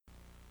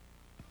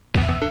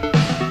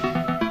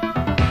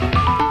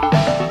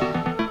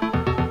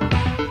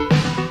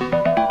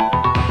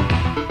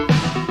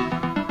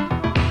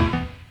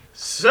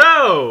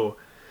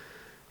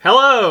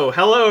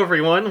Hello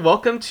everyone.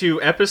 Welcome to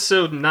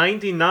episode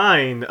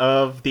 99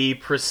 of the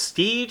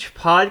Prestige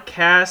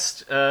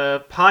podcast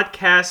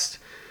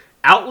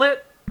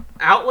outlet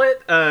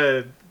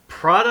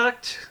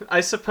product,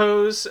 I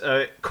suppose,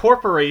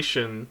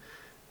 corporation,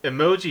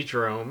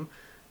 Emojidrome.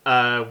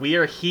 We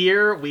are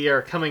here. We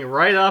are coming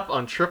right up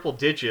on triple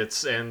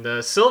digits,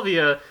 and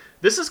Sylvia,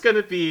 this is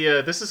gonna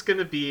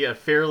be a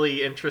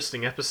fairly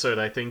interesting episode.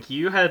 I think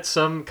you had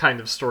some kind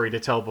of story to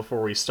tell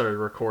before we started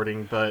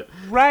recording, but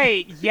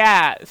Right,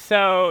 yeah.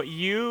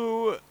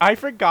 I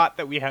forgot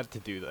that we had to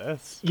do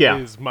this. Yeah.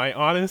 Is my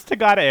honest to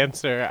God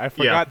answer. I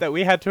forgot that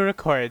we had to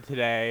record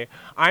today.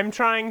 I'm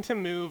trying to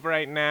move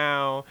right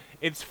now.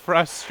 It's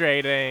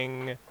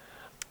frustrating.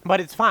 But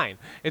it's fine.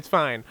 It's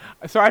fine.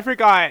 So I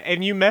forgot,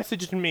 and you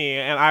messaged me,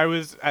 and I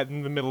was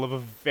in the middle of a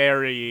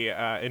very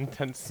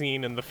intense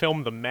scene in the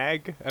film The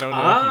Meg. I don't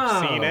know if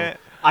you've seen it.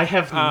 I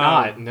have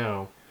not,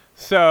 no.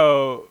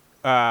 So,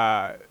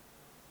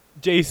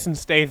 Jason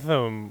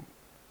Statham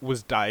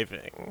was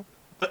diving,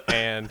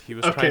 and he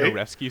was trying to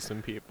rescue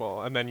some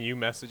people, and then you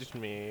messaged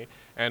me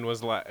and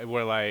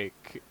were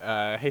like,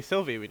 hey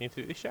Sylvie, we need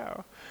to do the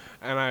show.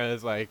 And I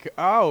was like,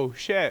 oh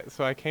shit.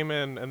 So I came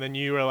in, and then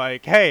you were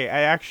like, hey,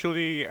 I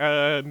actually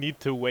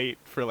need to wait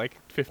for like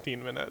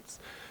 15 minutes.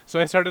 So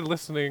I started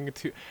listening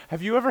to,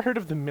 have you ever heard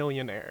of The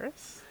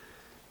Millionaires?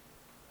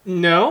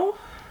 No?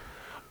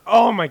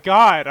 Oh my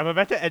god, I'm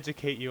about to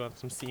educate you on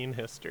some scene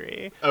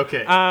history.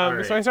 Okay. All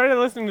right. So I started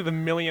listening to The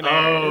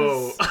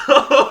Millionaires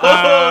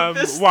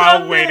This while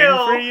thumbnail! waiting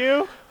for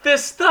you.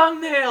 This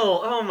thumbnail!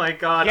 Oh my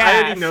god, I Yeah,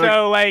 already know.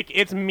 so like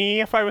it's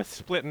me if I was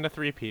split into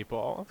 3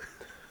 people.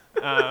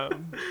 I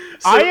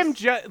am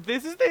just.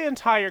 This is the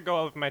entire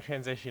goal of my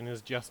transition,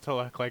 is just to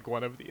look like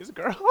one of these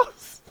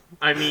girls.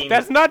 I mean,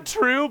 That's not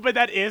true, but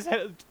that is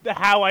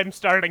how I'm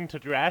starting to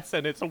dress,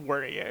 and it's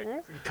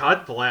worrying.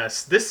 God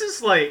bless. This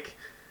is like,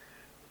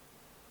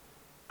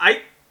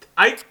 I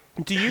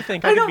Do you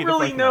think I could don't be the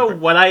really fourth know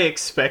member? what I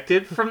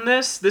expected from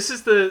this. This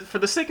is for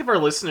the sake of our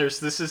listeners,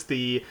 this is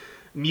the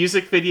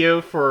music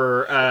video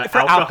for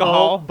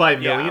Alcohol by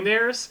Yeah.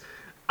 Millionaires.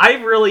 I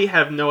really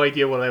have no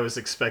idea what I was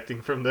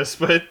expecting from this,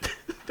 but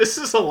this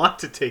is a lot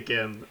to take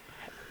in.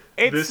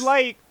 It's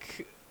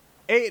like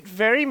it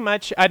very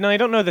much. I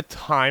don't know the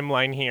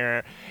timeline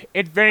here.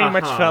 It very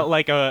much felt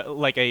like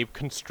a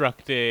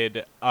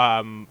constructed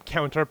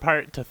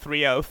counterpart to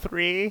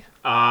 303.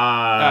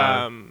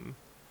 Yeah.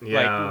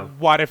 Like,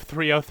 what if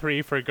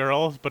 303 for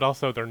girls, but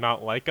also they're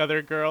not like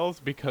other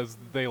girls because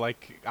they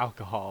like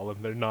alcohol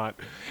and they're not.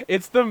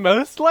 It's the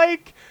most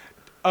like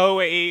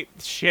 08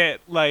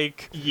 shit,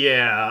 like.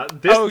 Yeah.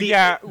 There's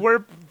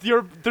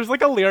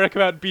like a lyric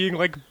about being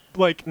like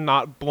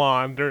not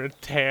blonde or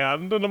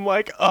tanned, and I'm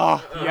like,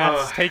 oh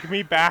yes, take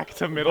me back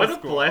to middle school.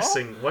 What a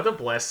blessing! What a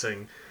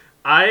blessing!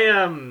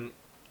 I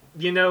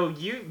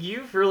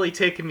you've really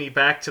taken me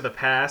back to the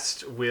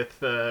past with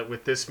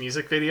this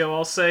music video.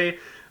 I'll say,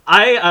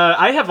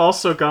 I have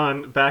also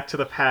gone back to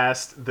the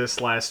past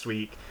this last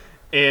week,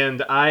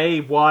 and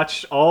I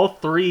watched all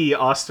 3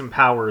 Austin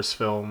Powers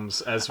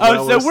films as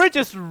well. So we're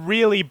just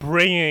really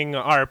bringing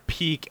our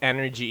peak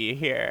energy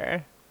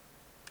here.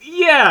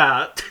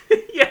 Yeah,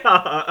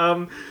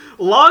 yeah.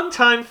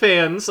 Longtime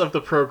fans of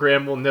the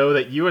program will know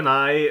that you and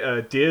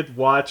I did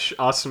watch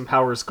Austin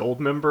Powers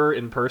Goldmember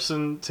in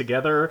person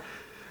together,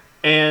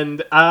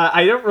 and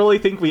I don't really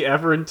think we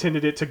ever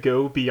intended it to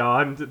go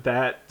beyond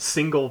that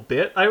single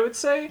bit, I would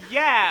say.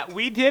 Yeah,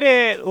 we did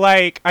it,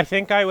 like, I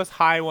think I was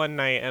high one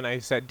night and I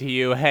said to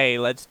you, hey,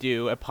 let's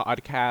do a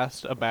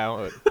podcast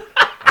about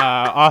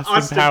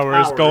Austin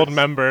Powers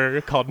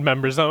Goldmember called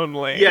Members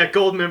Only. Yeah,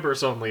 Gold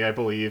Members Only, I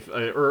believe.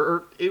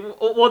 Well,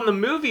 in the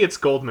movie it's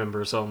Gold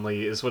Members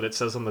Only is what it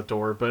says on the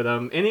door. But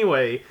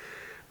anyway,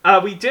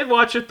 we did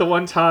watch it the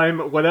one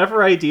time.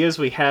 Whatever ideas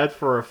we had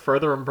for a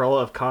further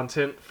umbrella of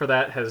content for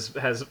that has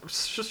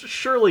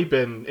surely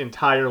been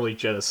entirely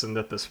jettisoned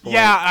at this point.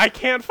 Yeah, I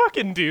can't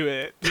fucking do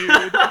it,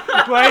 dude.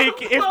 Like,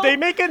 if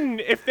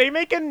they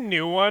make a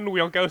new one,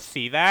 we'll go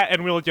see that,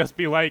 and we'll just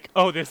be like,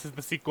 oh, this is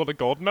the sequel to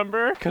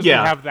Goldmember, because we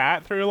have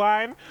that through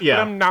line. Yeah.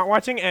 But I'm not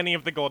watching any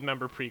of the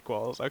Goldmember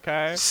prequels,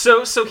 okay?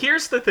 So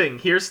here's the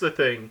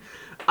thing.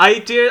 I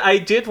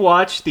did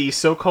watch the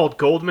so-called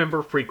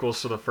Goldmember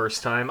prequels for the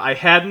first time. I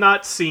had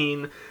not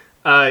seen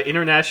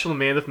International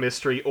Man of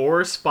Mystery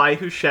or Spy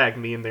Who Shagged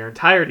Me in their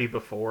entirety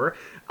before.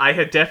 I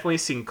had definitely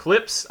seen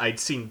clips, I'd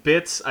seen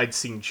bits, I'd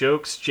seen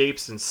jokes,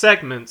 japes, and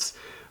segments,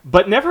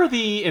 but never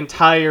the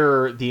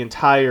entire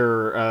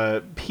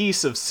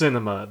piece of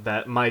cinema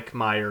that Mike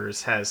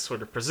Myers has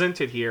sort of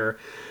presented here.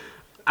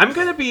 I'm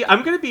gonna be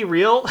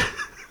real.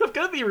 I'm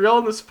gonna be real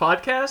on this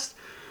podcast.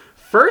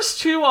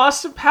 First 2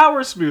 Austin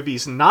Powers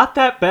movies, not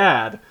that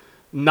bad.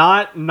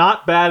 Not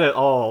bad at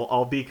all,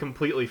 I'll be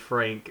completely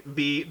frank.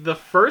 The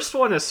first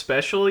one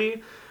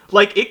especially,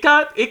 like, it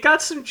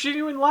got some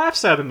genuine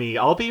laughs out of me,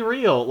 I'll be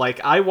real. Like,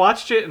 I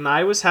watched it and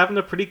I was having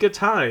a pretty good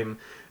time.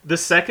 The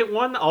second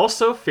one,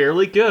 also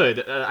fairly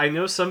good. I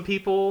know some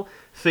people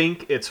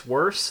think it's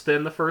worse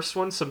than the first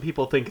one, some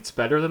people think it's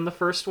better than the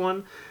first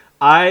one.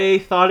 I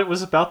thought it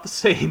was about the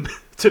same,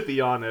 to be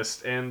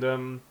honest.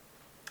 And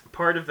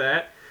part of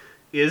that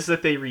is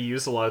that they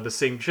reuse a lot of the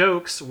same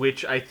jokes,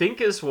 which I think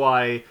is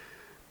why,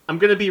 I'm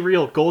gonna be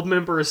real,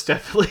 Goldmember is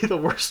definitely the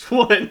worst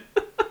one.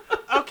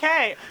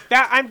 Okay,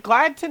 that I'm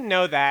glad to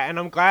know that, and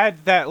I'm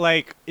glad that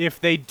like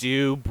if they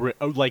do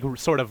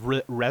sort of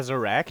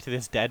resurrect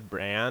this dead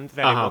brand,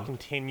 that it will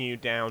continue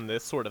down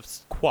this sort of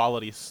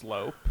quality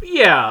slope.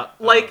 Yeah,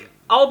 like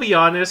I'll be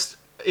honest,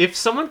 if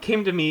someone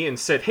came to me and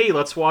said, "Hey,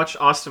 let's watch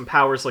Austin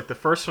Powers like the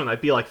first one,"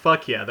 I'd be like,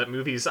 "Fuck yeah, that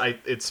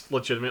it's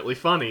legitimately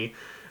funny."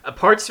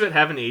 Parts of it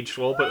haven't aged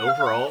well, but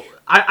overall,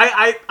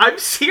 I'm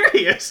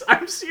serious.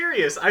 I'm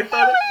serious. I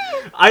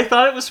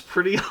thought it was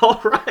pretty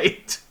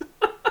alright.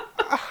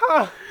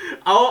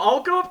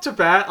 I'll go up to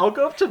bat.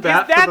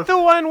 Is that the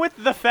one with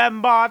the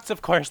fembots?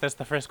 Of course, that's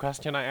the first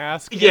question I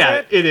ask.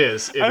 Yeah, it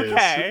is. It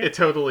okay. is. It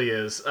totally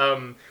is.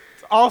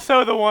 It's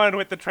also the one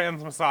with the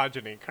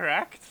transmisogyny,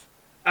 correct?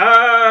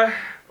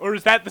 Or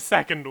is that the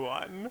second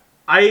one?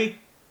 I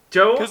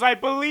don't... Because I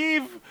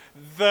believe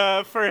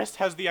the first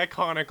has the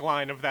iconic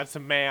line of "That's a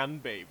man,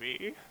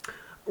 baby."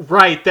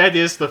 Right, that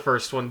is the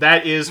first one.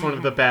 That is one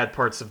of the bad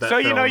parts of that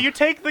film. So, you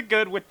take the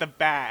good with the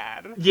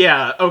bad.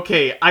 Yeah,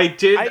 okay. I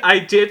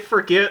did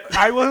forget.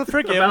 I will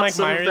forgive Mike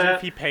Myers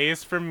if he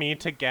pays for me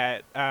to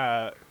get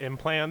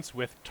implants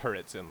with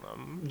turrets in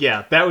them.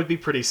 Yeah, that would be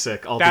pretty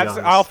sick, I'll be honest.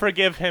 I'll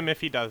forgive him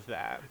if he does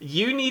that.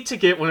 You need to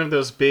get one of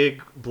those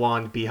big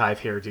blonde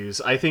beehive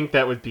hairdos. I think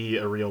that would be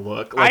a real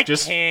look.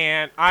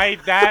 Can't.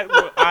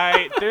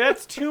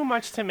 That's too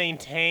much to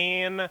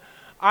maintain.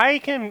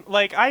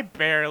 I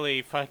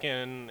barely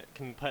fucking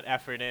can put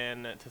effort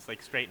in to,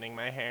 straightening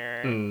my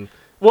hair.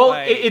 Well,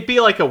 it'd be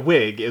like a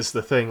wig is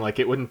the thing. Like,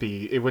 it wouldn't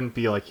be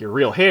like your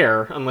real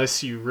hair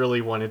unless you really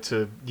wanted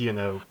to,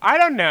 I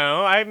don't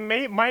know. I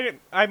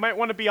might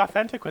want to be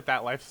authentic with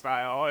that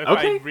lifestyle if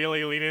I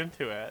really lean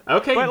into it.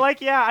 Okay. But,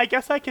 I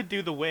guess I could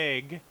do the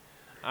wig.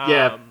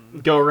 Yeah,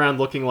 go around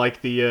looking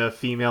like the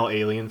female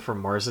alien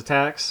from Mars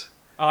Attacks.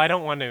 Oh, I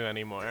don't want to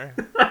anymore.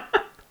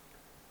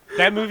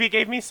 That movie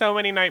gave me so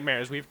many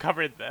nightmares. We've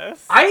covered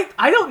this. I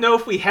don't know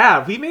if we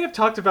have. We may have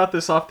talked about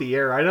this off the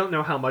air. I don't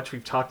know how much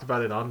we've talked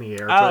about it on the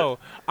air. Oh,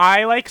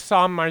 I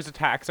saw Mars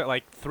Attacks at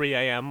 3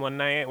 a.m. one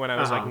night when I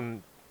was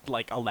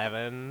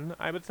 11,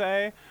 I would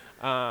say.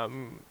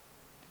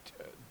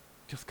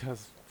 Just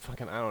because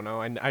fucking, I don't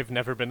know. I've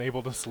never been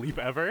able to sleep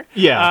ever.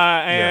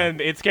 Yeah.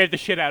 And it scared the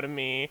shit out of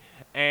me.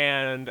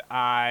 And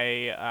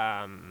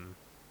I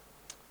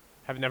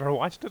have never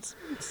watched it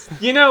since.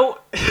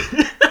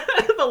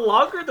 The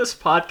longer this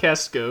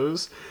podcast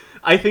goes,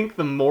 I think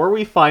the more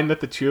we find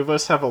that the two of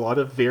us have a lot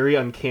of very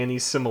uncanny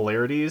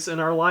similarities in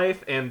our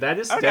life, and that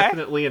is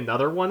definitely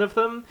another one of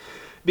them.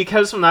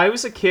 Because when I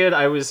was a kid,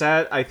 I was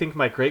at, I think,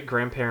 my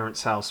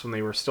great-grandparents' house when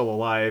they were still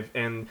alive,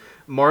 and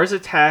Mars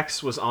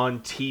Attacks was on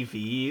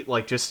TV,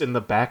 just in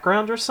the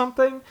background or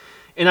something,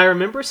 and I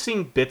remember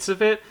seeing bits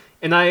of it,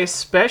 and I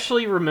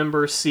especially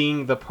remember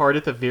seeing the part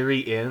at the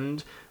very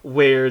end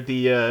where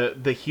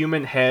the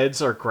human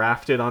heads are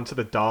grafted onto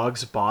the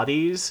dogs'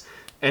 bodies,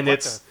 and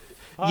there's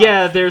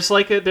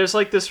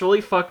this really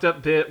fucked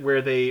up bit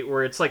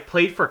where it's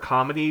played for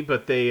comedy,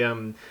 but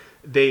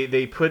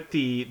they put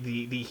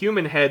the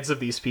human heads of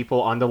these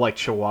people onto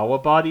Chihuahua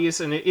bodies,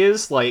 and it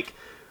is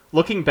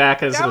looking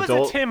back as an adult. That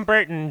was a Tim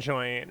Burton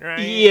joint, right?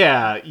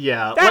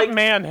 Yeah. That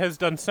man has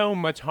done so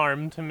much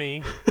harm to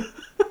me.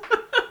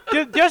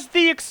 Just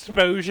the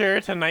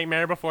exposure to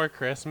Nightmare Before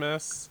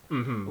Christmas,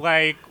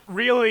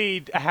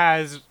 really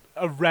has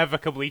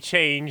irrevocably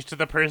changed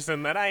the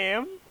person that I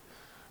am.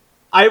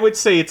 I would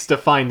say it's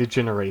defined a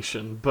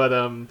generation, but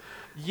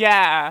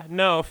Yeah,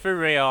 no, for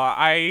real.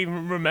 I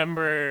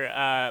remember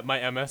my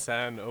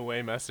MSN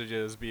away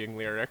messages being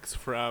lyrics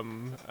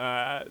from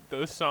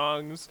those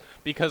songs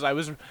because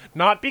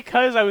not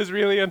because I was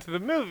really into the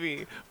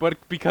movie, but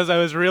because I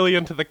was really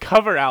into the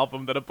cover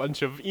album that a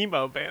bunch of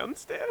emo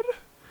bands did.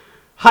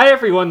 Hi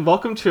everyone,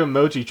 welcome to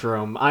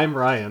Emojidrome. I'm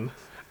Ryan.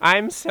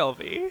 I'm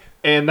Sylvie.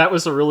 And that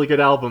was a really good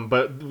album,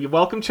 but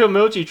welcome to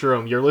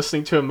Emojidrome. You're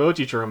listening to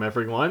Emojidrome,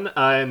 everyone.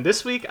 And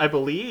this week, I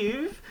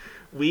believe,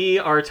 we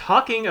are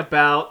talking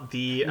about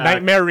the...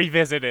 Nightmare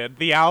Revisited,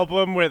 the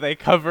album where they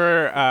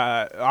cover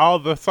all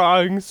the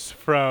songs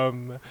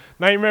from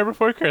Nightmare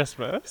Before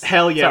Christmas.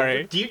 Hell yeah.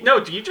 Sorry. Do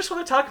you just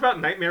want to talk about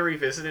Nightmare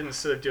Revisited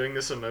instead of doing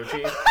this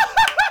emoji?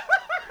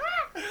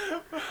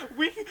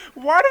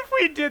 What if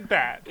we did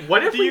that?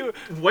 What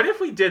if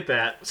we did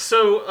that?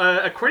 So,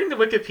 according to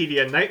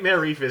Wikipedia, Nightmare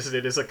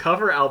Revisited is a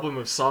cover album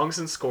of songs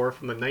and score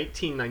from the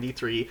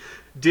 1993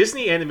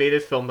 Disney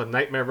animated film The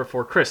Nightmare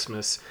Before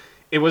Christmas.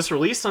 It was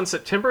released on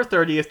September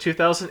 30th,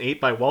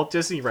 2008 by Walt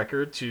Disney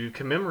Record to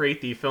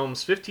commemorate the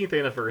film's 15th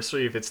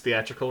anniversary of its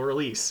theatrical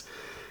release.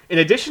 In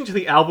addition to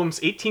the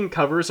album's 18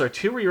 covers are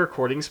 2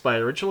 re-recordings by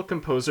original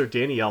composer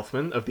Danny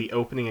Elfman of the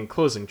opening and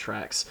closing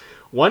tracks.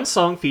 One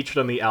song featured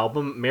on the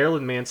album,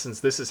 Marilyn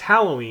Manson's This Is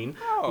Halloween,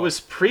 was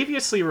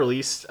previously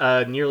released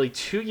nearly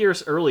 2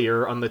 years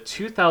earlier on the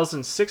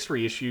 2006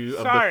 reissue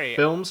of the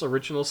film's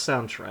original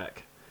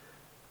soundtrack.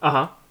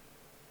 Uh-huh.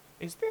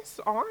 Is this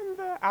on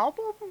the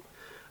album?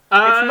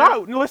 Uh, It's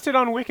not listed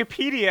on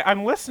Wikipedia.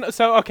 I'm listening.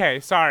 So,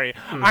 okay, sorry.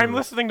 I'm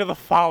listening to the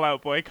Fall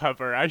Out Boy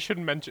cover. I should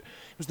mention.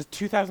 It was the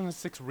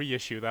 2006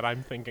 reissue that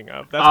I'm thinking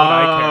of. That's what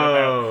I care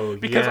about.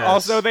 Because yes.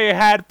 also they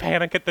had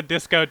Panic at the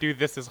Disco do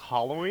This Is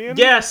Halloween.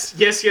 Yes.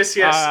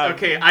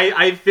 Okay,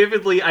 I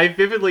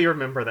vividly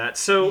remember that.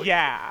 So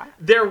Yeah.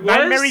 there was...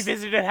 Nightmare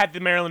Revisited had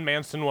the Marilyn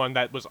Manson one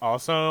that was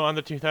also on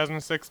the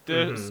 2006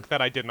 disc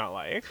that I did not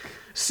like.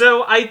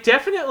 So I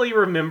definitely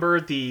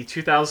remember the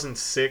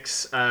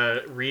 2006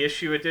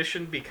 reissue edition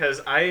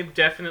because I'm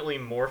definitely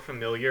more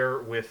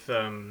familiar with...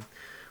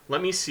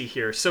 let me see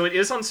here. So it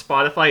is on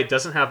Spotify. It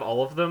doesn't have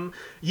all of them.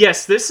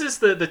 Yes, this is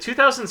the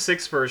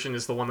 2006 version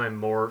is the one I'm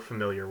more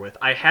familiar with.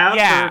 I have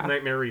heard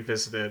Nightmare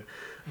Revisited.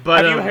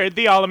 But, have you heard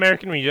the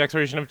All-American Rejects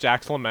version of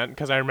Jack's Lament?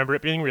 Because I remember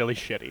it being really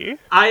shitty.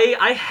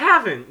 I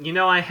haven't.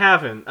 I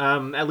haven't.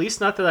 At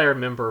least not that I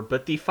remember.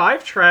 But the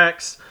 5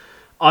 tracks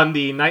on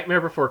the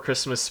Nightmare Before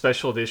Christmas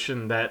special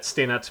edition that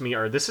stand out to me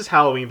are This Is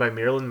Halloween by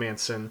Marilyn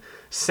Manson,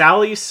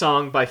 Sally's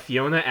Song by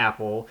Fiona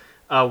Apple,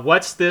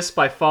 What's This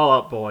by Fall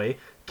Out Boy,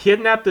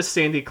 Kidnap the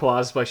Sandy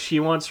Claus by She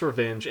Wants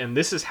Revenge, and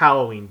This Is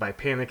Halloween by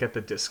Panic at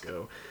the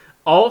Disco.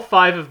 All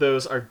 5 of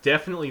those are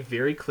definitely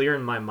very clear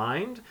in my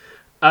mind.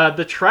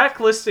 The track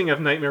listing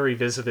of Nightmare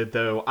Revisited,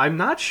 though, I'm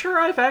not sure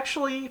I've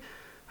actually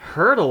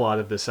heard a lot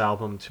of this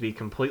album, to be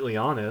completely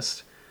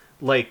honest.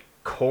 Like,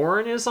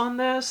 Korn is on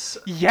this?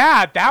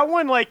 Yeah, that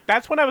one,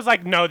 that's when I was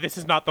like, no, this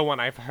is not the one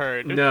I've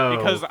heard. No.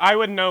 Because I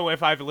would know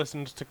if I've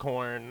listened to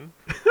Korn.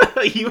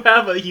 you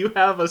have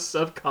a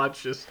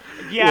subconscious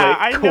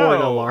I Korn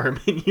know. alarm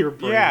in your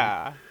brain.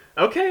 Yeah.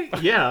 Okay,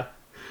 yeah.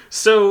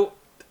 So,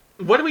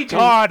 what do we do?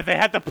 God, they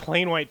had the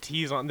plain white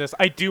tees on this.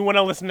 I do want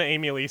to listen to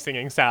Amy Lee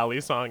singing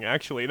Sally's Song,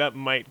 actually. That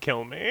might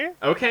kill me.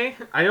 Okay,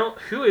 I don't...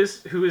 Who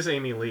is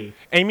Amy Lee?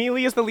 Amy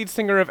Lee is the lead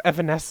singer of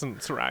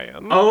Evanescence,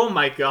 Ryan. Oh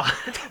my god.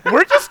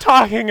 We're just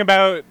talking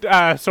about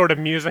sort of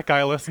music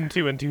I listened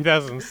to in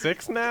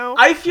 2006 now.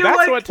 I feel That's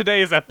like... what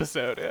today's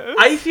episode is.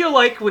 I feel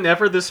like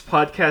whenever this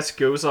podcast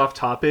goes off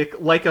topic,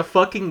 like a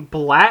fucking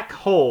black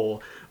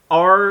hole,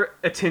 our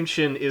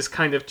attention is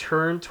kind of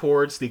turned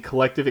towards the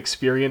collective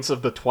experience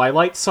of the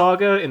Twilight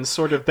Saga and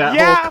sort of that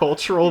whole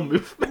cultural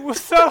movement.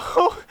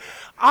 So,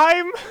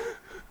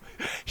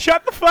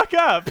 Shut the fuck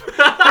up.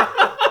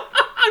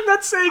 I'm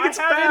not saying it's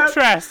I have bad.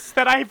 interests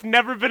that I've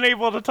never been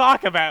able to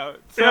talk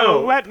about, so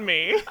No. let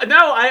me.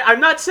 No, I'm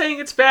not saying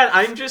it's bad.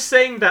 I'm just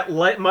saying that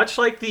much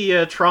like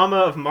the trauma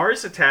of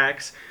Mars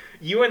attacks,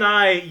 you and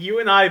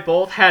I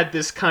both had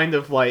this kind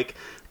of like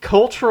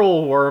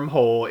cultural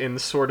wormhole in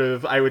sort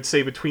of, I would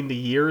say, between the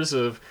years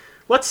of,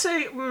 let's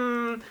say,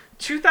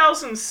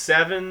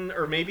 2007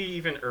 or maybe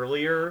even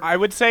earlier. I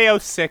would say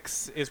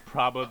 06 is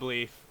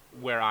probably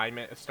where I'm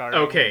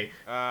starting. Okay.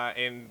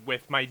 And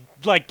with my,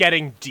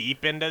 getting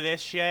deep into this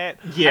shit.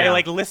 Yeah.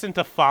 I, listened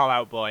to Fall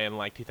Out Boy in,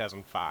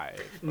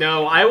 2005.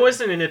 No, I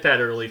wasn't in it that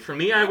early. For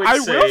me, I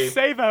will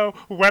say, though,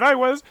 when I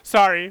was,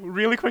 sorry,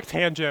 really quick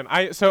tangent.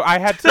 I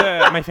had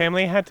to, my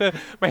family had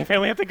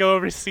to go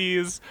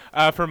overseas,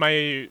 for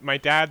my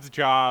dad's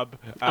job,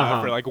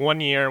 for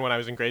 1 year when I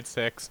was in grade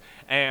 6.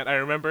 And I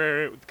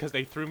remember, because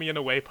they threw me an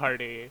away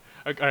party,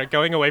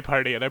 going away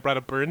party, and I brought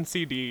a burned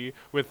CD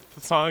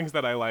with songs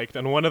that I liked,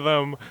 and one of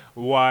them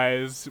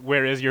was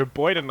Where Is Your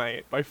Boy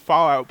Tonight by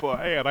Fall Out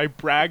Boy, and I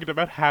bragged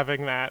about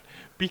having that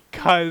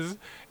because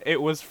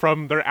it was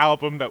from their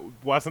album that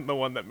wasn't the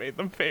one that made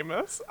them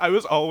famous. I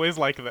was always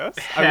like this.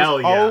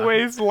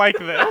 Always like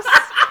this.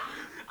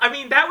 I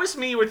mean, that was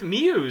me with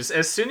Muse.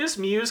 As soon as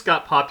Muse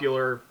got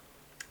popular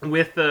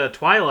with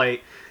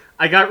Twilight,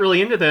 I got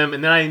really into them,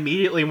 and then I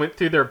immediately went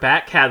through their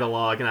back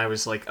catalog, and I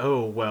was like,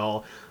 oh,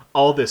 well,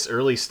 all this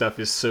early stuff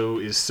is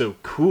so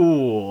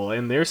cool,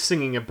 and they're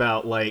singing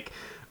about,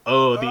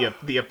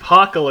 the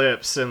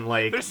apocalypse, and,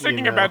 they're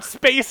singing about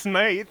space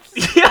knights.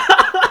 Yeah,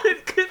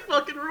 it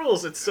fucking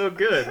rules. It's so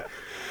good.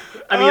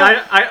 I mean,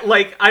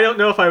 I don't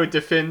know if I would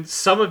defend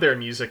some of their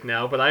music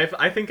now, but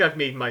I think I've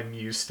made my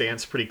Muse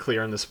stance pretty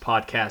clear on this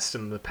podcast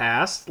in the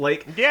past.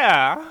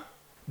 Yeah.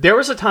 There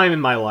was a time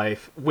in my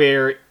life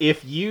where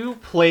if you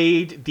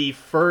played the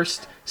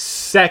first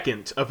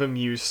second of a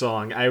Muse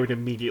song, I would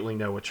immediately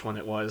know which one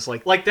it was.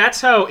 Like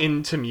that's how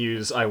into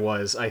Muse I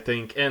was, I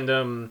think.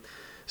 And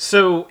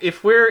so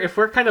if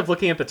we're kind of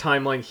looking at the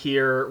timeline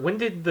here, when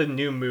did the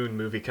New Moon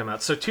movie come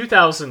out? So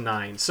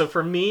 2009. So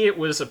for me, it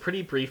was a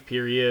pretty brief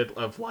period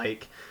of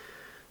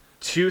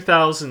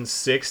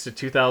 2006 to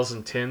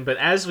 2010. But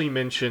as we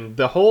mentioned,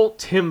 the whole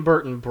Tim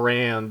Burton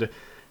brand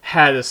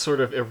had a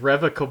sort of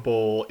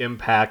irrevocable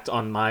impact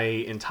on my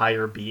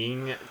entire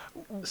being.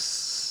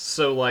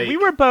 So, we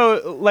were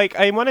both,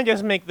 I want to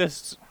just make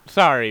this,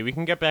 sorry, we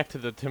can get back to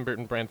the Tim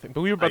Burton brand thing,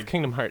 but we were both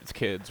Kingdom Hearts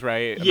kids,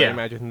 right? And yeah. I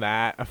imagine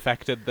that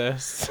affected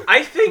this.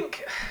 I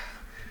think...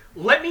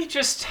 Let me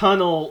just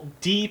tunnel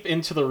deep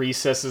into the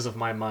recesses of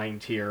my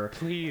mind here.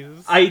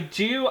 Please. I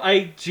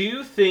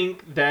do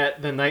think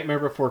that the Nightmare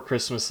Before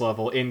Christmas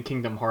level in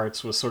Kingdom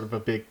Hearts was sort of a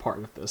big part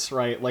of this,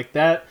 right? Like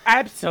that...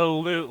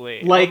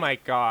 Absolutely. Oh my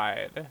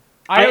god.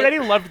 I already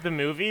loved the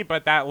movie,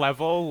 but that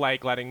level,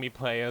 like, letting me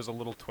play as a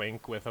little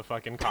twink with a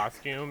fucking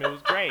costume, it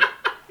was great.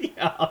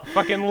 Yeah.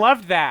 Fucking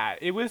loved that.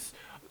 It was,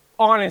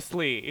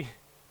 honestly,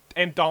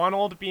 and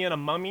Donald being a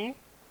mummy.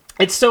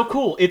 It's so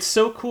cool. It's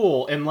so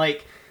cool. And,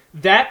 like,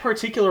 that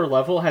particular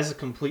level has a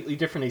completely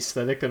different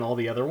aesthetic than all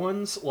the other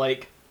ones.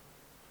 Like,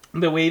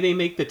 the way they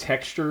make the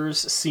textures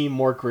seem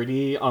more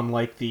gritty on,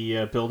 like,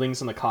 the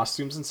buildings and the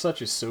costumes and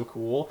such is so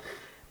cool.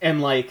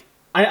 And, like,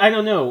 I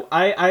don't know.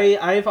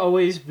 I've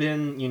always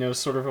been, you know,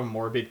 sort of a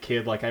morbid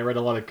kid. Like, I read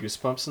a lot of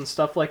Goosebumps and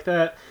stuff like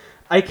that.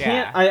 I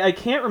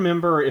can't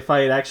remember if I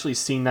had actually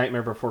seen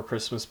Nightmare Before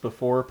Christmas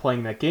before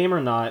playing that game or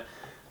not.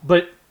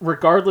 But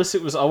regardless,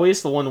 it was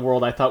always the one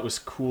world I thought was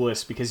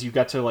coolest because you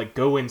got to, like,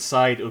 go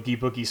inside Oogie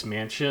Boogie's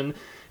mansion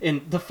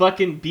and the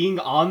fucking being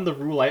on the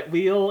roulette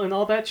wheel and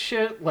all that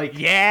shit. Like,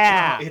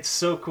 yeah, it's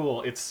so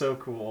cool. It's so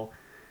cool.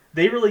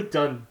 They really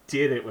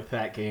did it with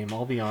that game,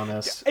 I'll be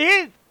honest.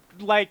 It,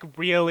 like,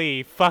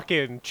 really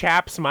fucking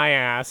chaps my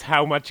ass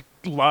how much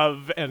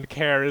love and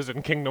care is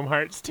in Kingdom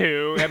Hearts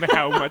 2 and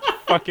how much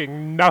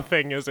fucking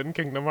nothing is in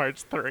Kingdom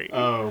Hearts 3.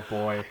 Oh,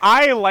 boy.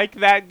 I like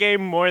that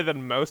game more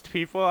than most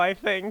people, I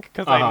think,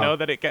 because I know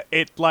that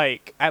it,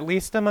 like, at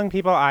least among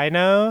people I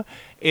know,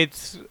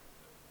 it's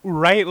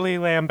rightly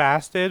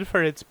lambasted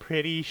for its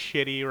pretty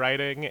shitty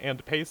writing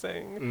and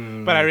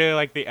pacing, but I really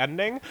like the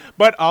ending.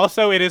 But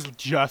also, it is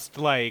just,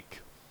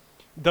 like,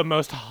 the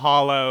most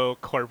hollow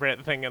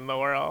corporate thing in the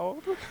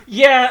world.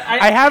 Yeah,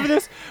 I have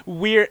this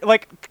weird,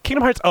 like,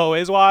 Kingdom Hearts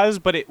always was,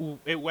 but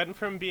it went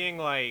from being,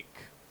 like,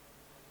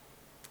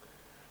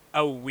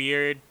 a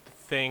weird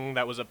thing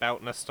that was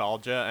about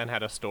nostalgia and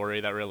had a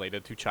story that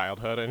related to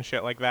childhood and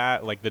shit like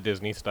that. Like, the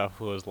Disney stuff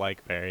was,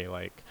 like, very,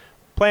 like,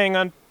 playing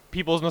on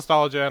people's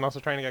nostalgia and also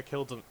trying to get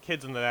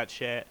kids into that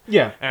shit.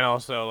 Yeah. And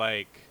also,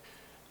 like,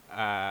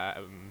 I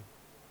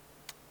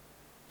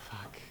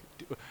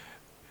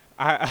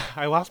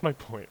lost my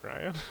point,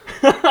 Ryan.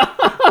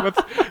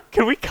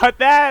 Can we cut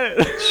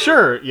that?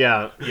 Sure,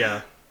 yeah.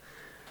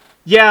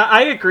 Yeah,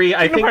 I agree.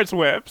 Kingdom Hearts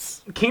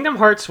whips. Kingdom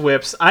Hearts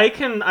whips.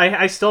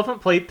 I still haven't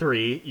played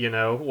 3, you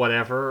know,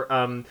 whatever.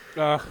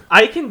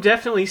 I can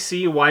definitely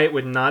see why it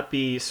would not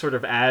be sort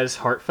of as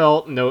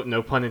heartfelt,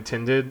 no pun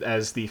intended,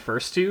 as the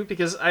first two,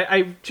 because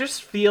I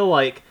just feel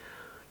like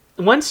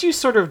once you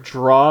sort of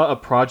draw a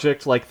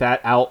project like that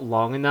out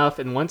long enough,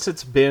 and once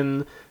it's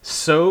been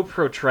so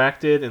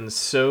protracted and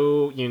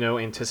so, you know,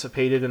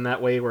 anticipated in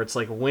that way, where it's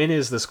like, when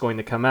is this going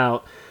to come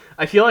out?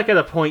 I feel like at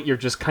a point you're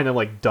just kind of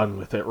like done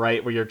with it,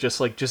 right? Where you're just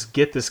like, just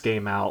get this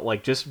game out,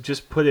 like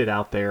just put it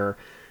out there.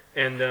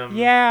 And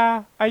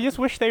yeah, I just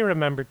wish they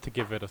remembered to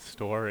give it a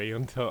story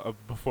until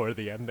before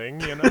the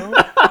ending, you know.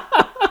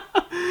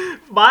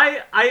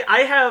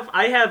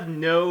 I have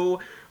no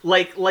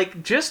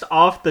like just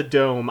off the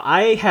dome,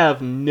 I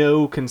have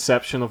no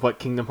conception of what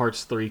Kingdom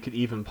Hearts 3 could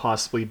even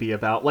possibly be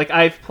about. Like,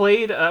 I've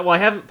played, I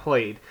haven't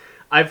played.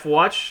 I've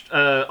watched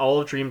all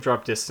of Dream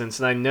Drop Distance,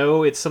 and I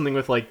know it's something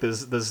with, like, the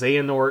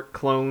Xehanort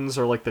clones,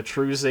 or, like, the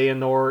true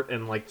Xehanort,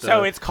 and, like, the...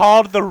 So it's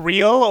called the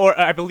real, or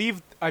I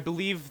believe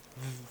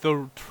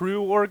the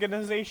true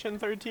Organization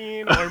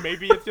 13, or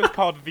maybe it's just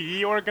called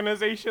the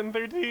Organization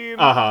 13.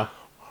 Uh-huh.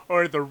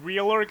 Or the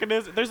real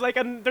organization. There's like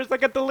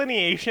a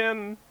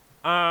delineation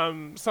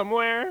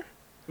somewhere.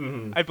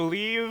 Mm-hmm. I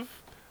believe.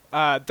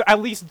 At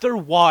least there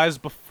was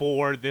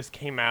before this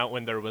came out,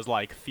 when there was,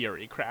 like,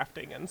 theory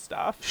crafting and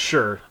stuff.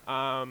 Sure.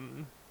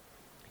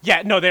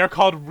 Yeah, no, they are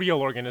called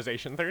Real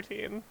Organization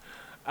 13.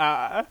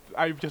 I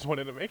just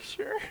wanted to make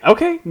sure.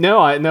 Okay,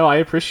 I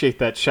appreciate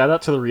that. Shout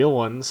out to the real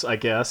ones, I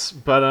guess.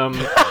 But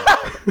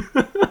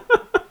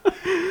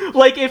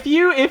like, if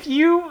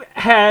you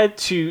had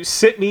to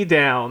sit me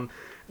down,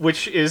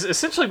 which is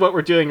essentially what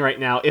we're doing right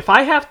now, if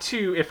I have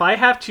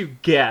to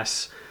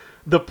guess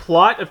the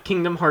plot of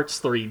Kingdom Hearts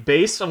 3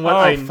 based on what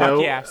I know.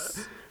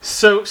 Yes.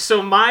 So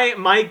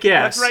my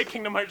guess. Let's write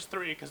Kingdom Hearts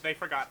 3 because they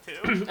forgot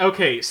to.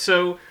 Okay,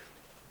 so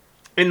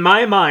in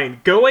my mind,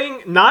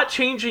 not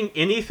changing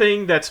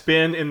anything that's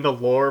been in the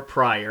lore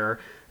prior,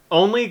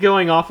 only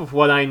going off of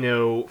what I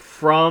know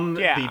from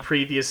the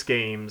previous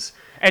games.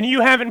 And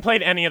you haven't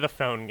played any of the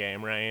phone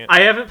game, right?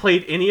 I haven't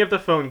played any of the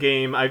phone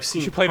game. I've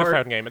seen. You should play the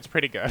phone game. It's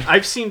pretty good.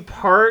 I've seen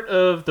part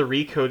of the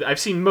recode. I've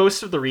seen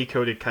most of the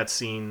recoded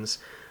cutscenes.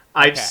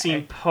 I've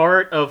seen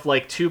part of,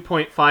 like,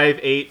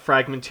 2.58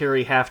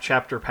 fragmentary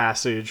half-chapter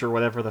passage, or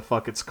whatever the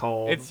fuck it's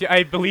called.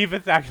 I believe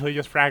it's actually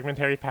just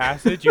fragmentary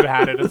passage. You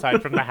had it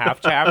aside from the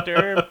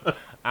half-chapter.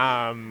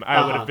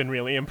 I would have been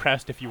really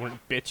impressed if you weren't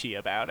bitchy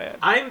about it.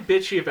 I'm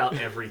bitchy about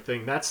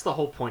everything. That's the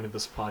whole point of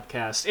this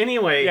podcast.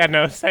 Anyway. Yeah,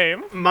 no,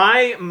 same.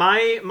 My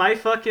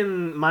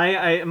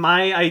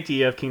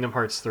idea of Kingdom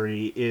Hearts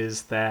 3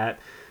 is that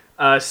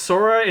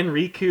Sora and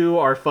Riku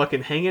are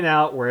fucking hanging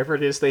out wherever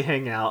it is they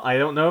hang out. I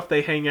don't know if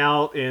they hang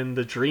out in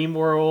the dream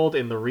world,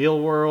 in the real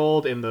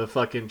world, in the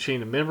fucking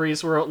Chain of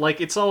Memories world.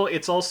 Like, it's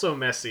all so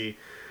messy.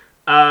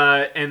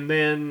 And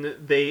then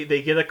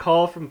they get a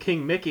call from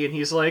King Mickey, and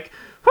he's like,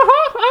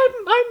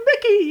 I'm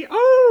Mickey.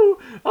 Oh,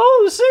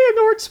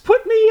 Xehanort's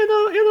put me in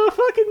a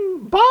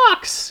fucking box.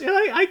 box, and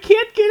I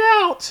can't get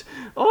out.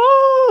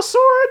 Oh,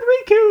 Sora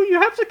and Riku,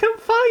 you have to come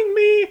find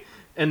me.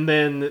 And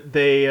then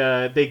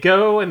they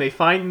go and they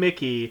find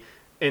Mickey,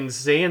 and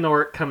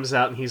Xehanort comes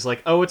out, and he's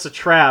like, oh, it's a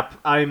trap.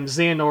 I'm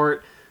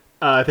Xehanort.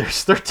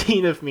 There's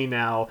 13 of me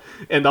now,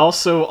 and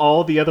also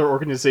all the other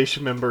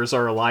organization members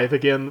are alive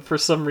again for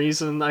some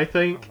reason, I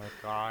think.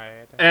 Oh my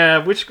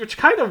god. Which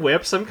kind of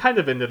whips. I'm kind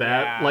of into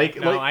that.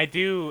 Yeah, I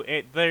do.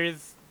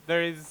 There's.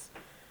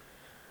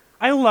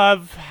 I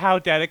love how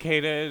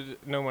dedicated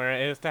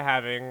Nomura is to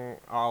having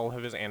all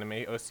of his anime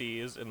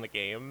OCs in the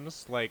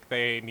games. Like,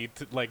 they need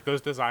to, like,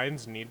 those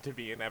designs need to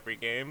be in every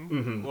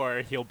game,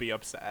 or he'll be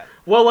upset.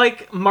 Well,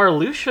 like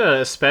Marluxia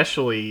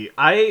especially,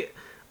 I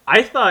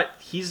thought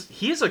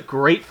he's a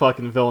great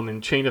fucking villain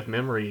in Chain of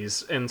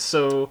Memories, and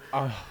so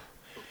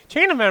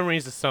Chain of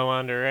Memories is so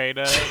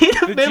underrated. Chain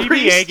of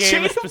Memories, GBA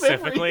game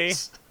specifically.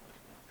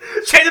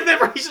 Chain of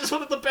Memories is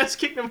one of the best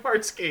Kingdom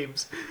Hearts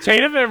games.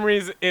 Chain of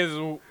Memories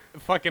is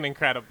fucking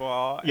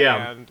incredible.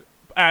 Yeah.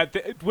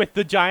 And with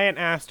the giant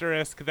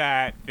asterisk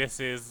that this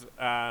is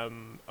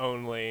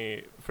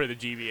only for the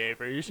GBA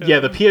version. Yeah,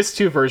 the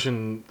PS2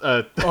 version.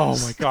 Oh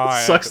my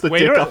god, sucks the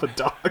dick off a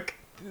dog.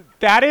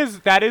 That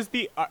is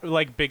the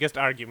like biggest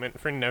argument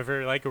for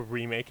never like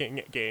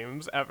remaking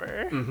games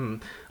ever. Mm-hmm.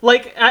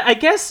 Like I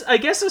guess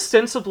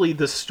ostensibly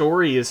the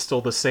story is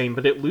still the same,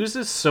 but it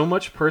loses so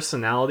much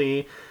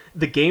personality.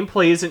 The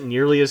gameplay isn't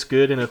nearly as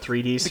good in a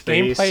 3D space.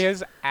 The gameplay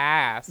is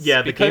ass.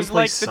 Yeah, the because, gameplay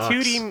like, sucks.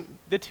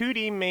 The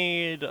 2D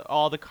made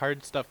all the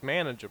card stuff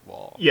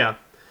manageable. Yeah.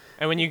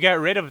 And when you get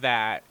rid of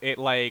that, it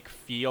like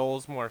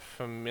feels more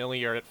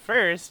familiar at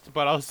first,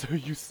 but also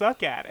you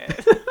suck at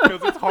it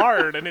because it's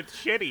hard and it's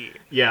shitty.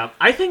 Yeah,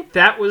 I think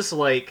that was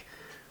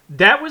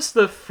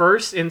the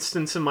first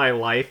instance in my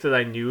life that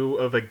I knew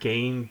of a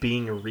game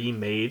being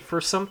remade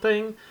for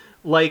something.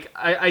 Like,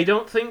 I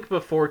don't think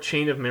before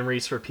Chain of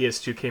Memories for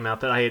PS2 came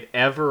out that I had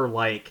ever,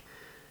 like,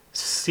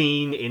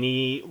 seen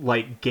any,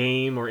 like,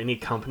 game or any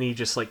company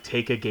just, like,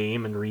 take a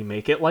game and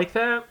remake it like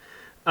that.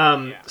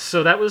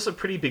 So that was a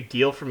pretty big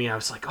deal for me. I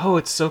was like, oh,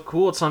 it's so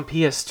cool. It's on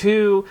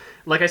PS2.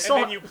 Like, I still...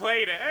 And then you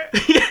played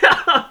it.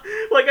 Yeah!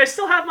 Like, I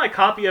still have my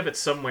copy of it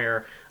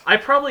somewhere. I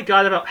probably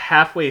got about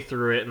halfway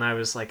through it, and I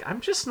was like,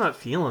 I'm just not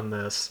feeling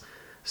this.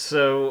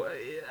 So,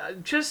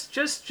 just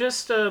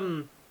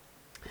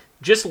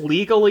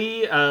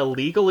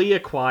legally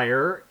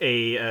acquire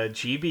a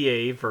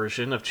GBA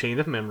version of Chain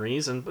of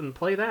Memories and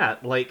play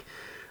that. Like,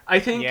 I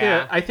think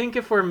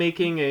if we're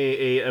making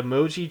a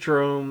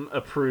Emojidrome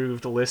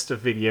approved list of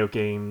video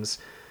games,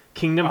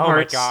 Kingdom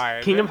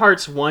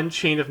Hearts 1,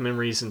 Chain of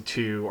Memories, and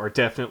 2 are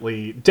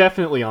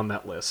definitely on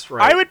that list,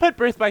 right? I would put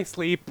Birth by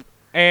Sleep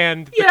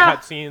and the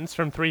cutscenes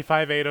from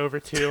 358 over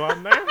 2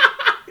 on there.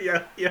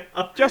 Yeah.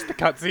 Just the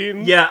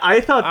cutscenes. Yeah,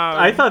 I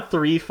thought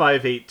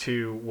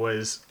 3582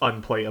 was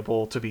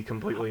unplayable, to be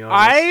completely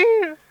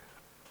honest.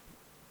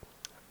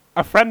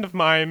 A friend of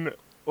mine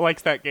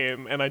likes that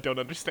game, and I don't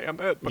understand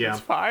it, but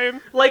it's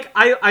fine. Like,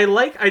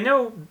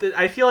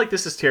 I feel like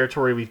this is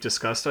territory we've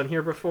discussed on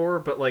here before,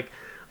 but, like,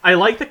 I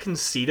like the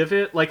conceit of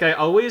it. Like, I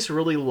always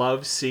really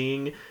love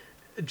seeing,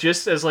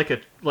 just as, like,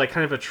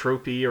 kind of a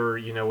tropey, or,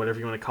 you know, whatever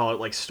you want to call it,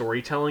 like,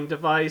 storytelling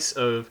device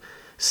of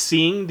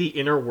seeing the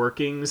inner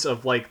workings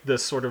of, like, the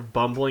sort of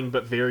bumbling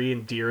but very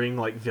endearing,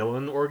 like,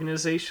 villain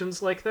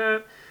organizations like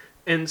that.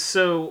 And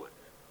so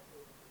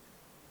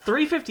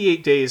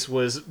 358 Days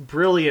was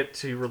brilliant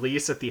to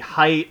release at the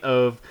height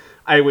of,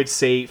 I would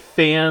say,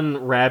 fan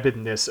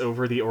rabidness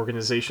over the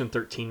Organization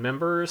 13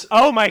 members.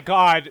 Oh my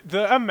god,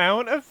 the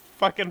amount of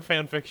fucking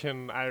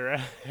fanfiction I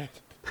read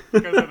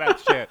because of that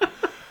shit.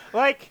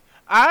 Like,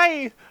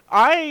 I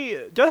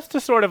just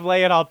to sort of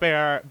lay it all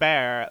bare,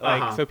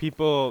 like, so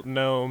people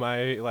know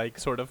my, like,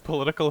 sort of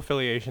political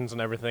affiliations and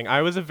everything.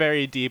 I was a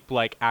very deep,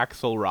 like,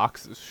 Axl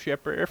Rox's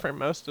shipper for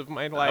most of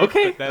my life.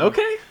 Okay.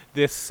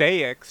 This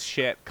Sayix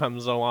shit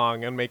comes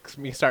along and makes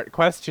me start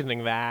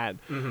questioning that.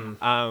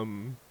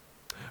 Mm-hmm.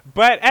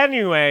 But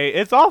anyway,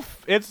 it's all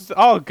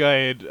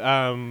good.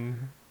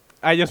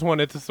 I just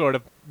wanted to sort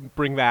of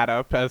bring that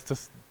up as to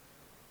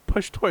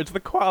push towards the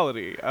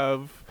quality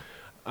of,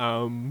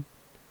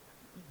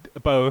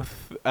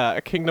 both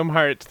Kingdom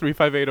Hearts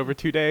 358 over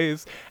 2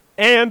 days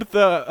and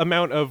the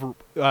amount of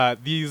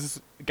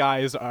these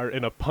guys are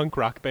in a punk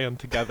rock band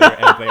together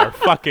and they are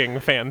fucking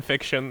fan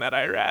fiction that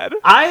I read.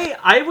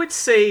 I would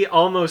say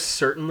almost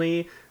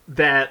certainly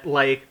that,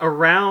 like,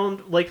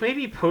 around, like,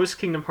 maybe post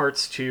Kingdom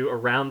Hearts 2,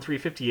 around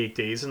 358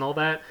 Days and all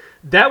that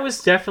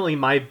was definitely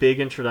my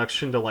big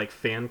introduction to, like,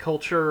 fan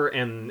culture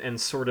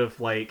and sort of,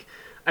 like,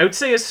 I would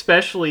say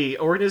especially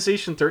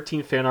Organization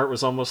 13 fan art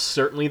was almost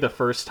certainly the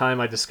first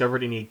time I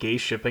discovered any gay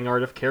shipping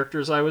art of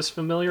characters I was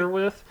familiar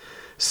with.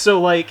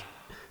 So, like,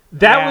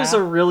 that was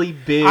a really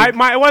big...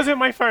 It wasn't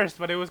my first,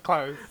 but it was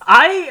close.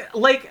 I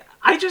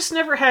just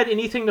never had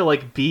anything to,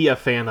 like, be a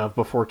fan of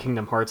before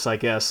Kingdom Hearts, I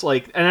guess.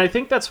 Like, and I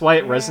think that's why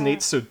it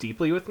resonates so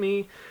deeply with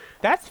me.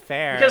 That's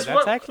fair. Because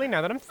that's actually,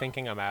 now that I'm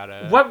thinking about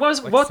it. What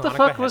the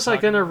fuck was I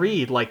gonna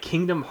read? Like,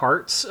 Kingdom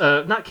Hearts?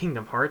 Not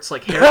Kingdom Hearts,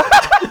 like Harry...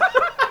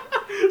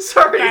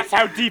 Sorry. That's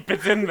how deep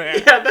it's in there.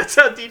 Yeah, that's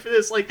how deep it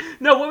is. Like,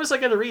 no, what was I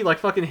gonna read? Like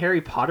fucking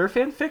Harry Potter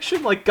fan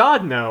fiction? Like,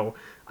 God, no.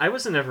 I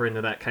wasn't ever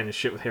into that kind of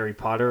shit with Harry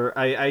Potter.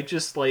 I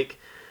just, like...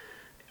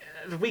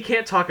 We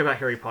can't talk about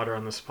Harry Potter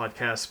on this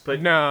podcast,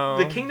 but No.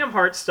 the Kingdom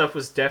Hearts stuff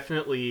was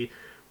definitely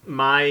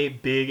my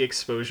big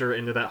exposure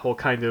into that whole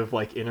kind of,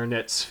 like,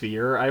 internet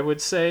sphere, I would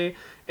say.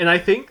 And I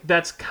think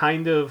that's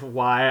kind of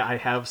why I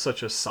have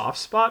such a soft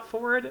spot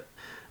for it.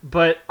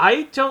 But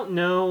I don't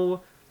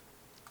know...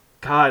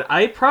 God,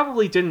 I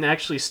probably didn't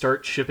actually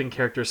start shipping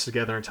characters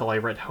together until I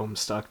read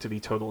Homestuck, to be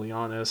totally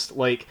honest.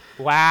 Like...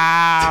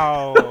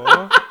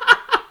 Wow.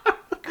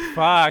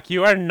 Fuck,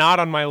 you are not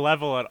on my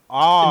level at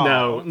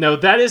all. No,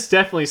 that is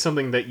definitely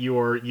something that you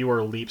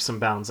are leaps and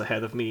bounds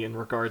ahead of me in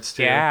regards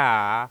to.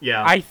 Yeah.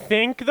 Yeah. I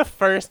think the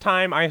first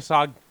time I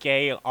saw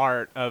gay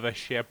art of a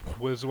ship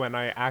was when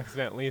I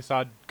accidentally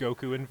saw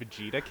Goku and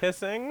Vegeta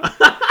kissing.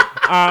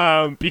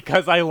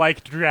 Because I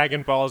liked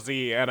Dragon Ball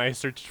Z and I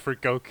searched for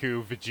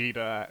Goku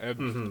Vegeta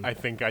and I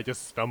think I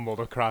just stumbled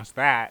across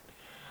that.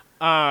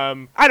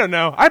 I don't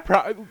know.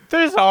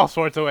 There's all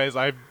sorts of ways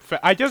I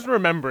just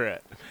remember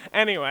it.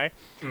 Anyway,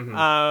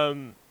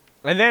 and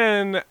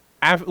then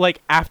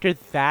after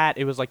that,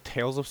 it was like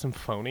Tales of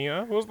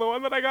Symphonia was the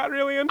one that I got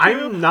really into.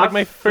 I'm not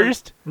like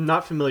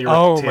not familiar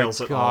with Tales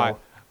my at God. all.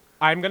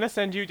 I'm gonna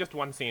send you just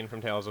one scene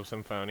from Tales of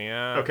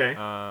Symphonia. Okay.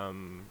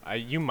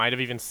 You might have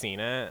even seen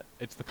it.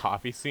 It's the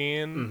coffee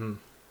scene.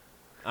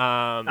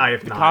 I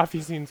have the not. coffee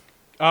scene's...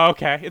 Oh,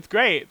 okay. It's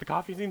great. The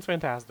coffee scene's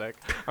fantastic.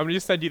 I'm gonna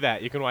just send you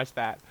that. You can watch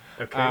that.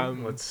 Okay,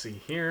 let's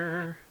see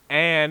here.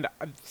 And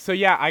so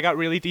yeah, I got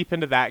really deep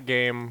into that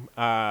game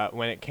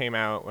when it came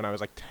out when I was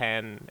like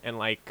 10, and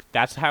like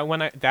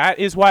that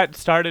is what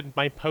started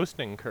my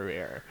posting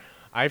career.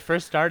 I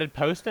first started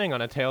posting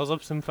on a Tales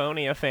of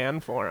Symphonia fan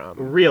forum.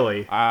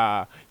 Really?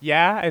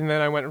 Yeah, and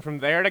then I went from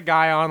there to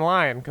Guy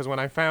Online, because when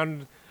I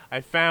found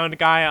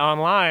Guy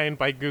Online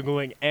by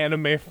Googling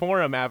anime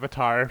forum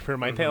avatar for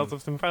my Tales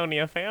of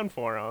Symphonia fan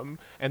forum,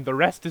 and the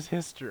rest is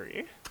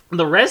history.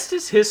 The rest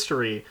is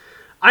history.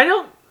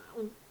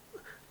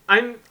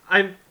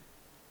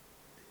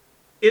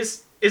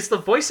 Is the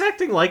voice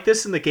acting like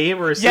this in the game,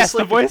 or is Yes, this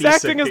like the voice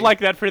acting thing? is like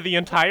that for the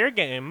entire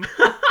game.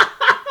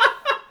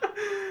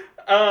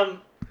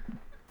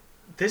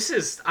 This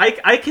is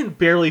I can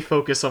barely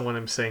focus on what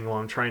I'm saying while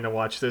I'm trying to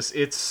watch this.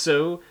 It's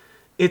so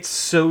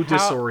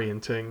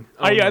disorienting.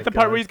 Are you my at the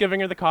part God. where he's giving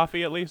her the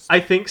coffee at least? I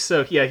think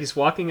so. Yeah, he's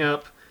walking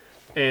up,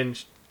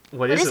 and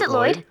what is it,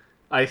 Lloyd?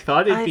 I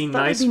thought it'd be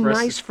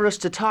nice for us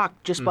to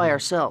talk just by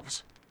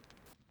ourselves.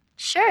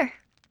 Sure.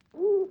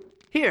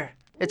 Here,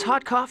 it's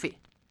hot coffee.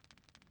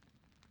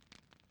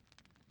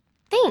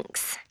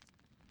 Thanks.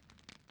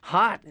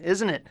 Hot,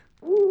 isn't it?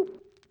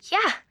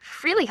 Yeah,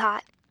 really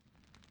hot.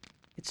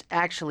 It's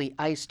actually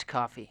iced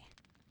coffee.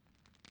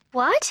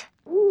 What?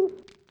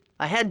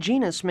 I had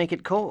Genus make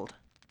it cold.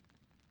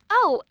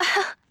 Oh,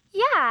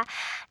 yeah.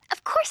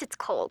 Of course it's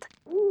cold.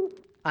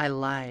 I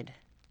lied.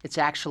 It's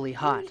actually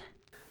hot.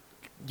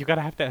 You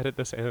gotta have to edit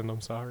this in, I'm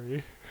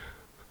sorry.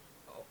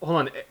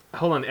 Hold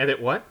on.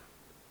 Edit what?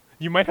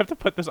 You might have to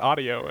put this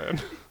audio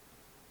in.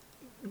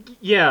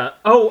 Yeah.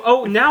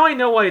 Oh, now I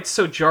know why it's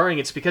so jarring.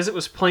 It's because it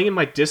was playing in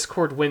my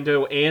Discord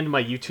window and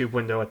my YouTube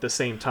window at the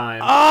same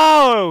time.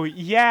 Oh,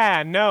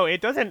 yeah, no,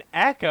 it doesn't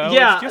echo.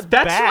 Yeah, it's just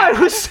that's bad. why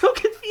I was so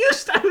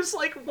confused. I was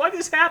like, what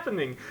is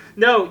happening?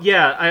 No,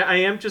 yeah, I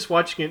am just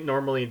watching it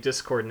normally in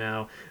Discord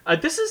now.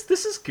 This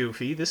is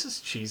goofy. This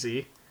is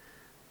cheesy.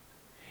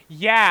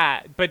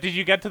 Yeah, but did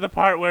you get to the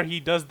part where he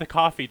does the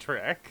coffee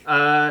trick?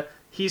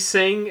 He's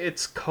saying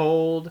it's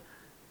cold,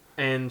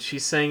 and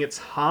she's saying it's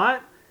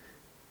hot.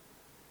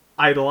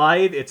 I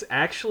lied. It's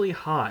actually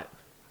hot.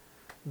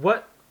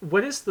 What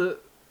is the...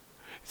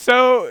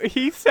 So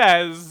he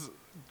says,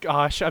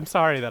 gosh, I'm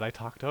sorry that I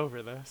talked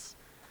over this.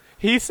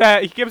 He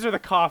gives her the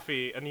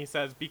coffee and he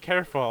says, "Be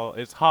careful,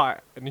 it's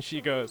hot." And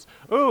she goes,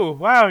 "Oh,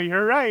 wow,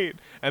 you're right."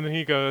 And then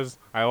he goes,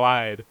 "I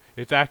lied.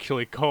 It's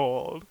actually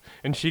cold."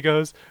 And she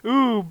goes,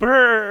 "Ooh,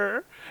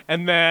 brr."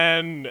 And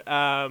then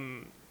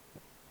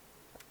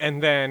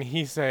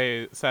he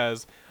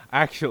says,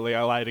 "Actually,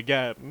 I lied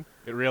again.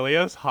 It really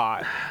is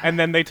hot." And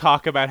then they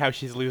talk about how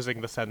she's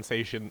losing the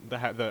sensation,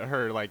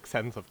 her like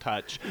sense of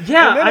touch.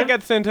 Yeah, and then it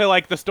gets into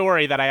like the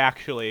story that I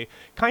actually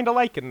kind of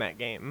like in that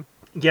game.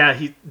 Yeah,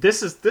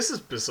 this is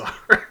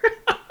bizarre.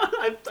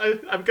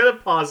 I'm gonna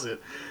pause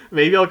it.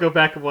 Maybe I'll go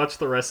back and watch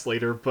the rest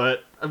later.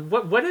 But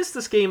what is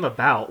this game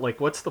about? Like,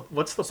 what's the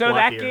plot here? So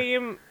that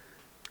game.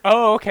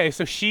 Oh, okay.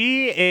 So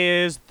she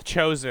is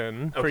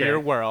chosen for Okay. your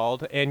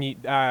world, and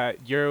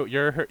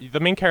the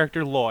main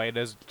character Lloyd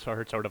is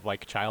her sort of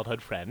like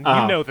childhood friend.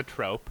 You know the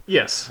trope.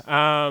 Yes.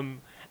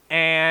 And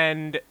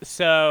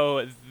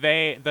so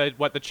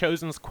what the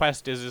Chosen's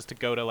quest is to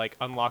go to like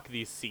unlock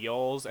these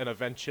seals and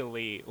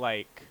eventually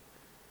like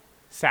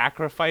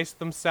sacrifice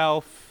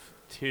themselves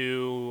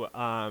to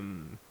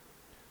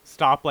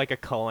stop like a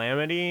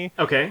calamity.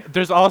 Okay.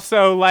 There's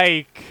also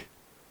like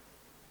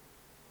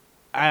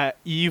a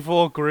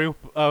evil group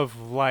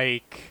of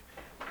like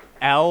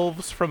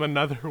elves from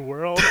another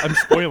world. I'm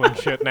spoiling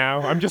shit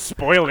now. I'm just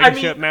spoiling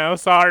shit now.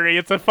 Sorry,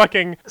 it's a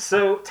fucking...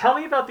 So, tell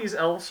me about these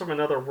elves from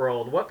another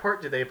world. What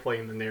part do they play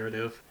in the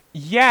narrative?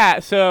 Yeah,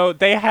 so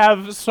they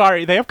have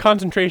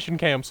concentration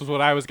camps was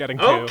what I was getting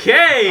to.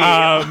 Okay!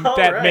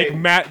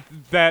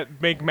 That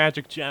make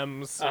magic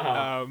gems.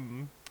 Uh-huh.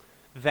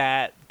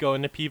 That go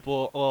into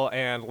people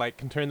and like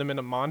can turn them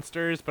into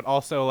monsters, but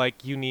also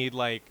like you need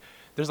like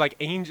there's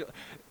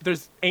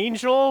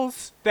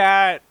angels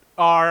that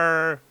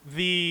are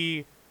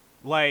the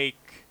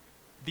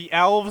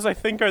elves, I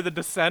think, are the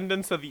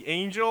descendants of the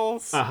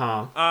angels.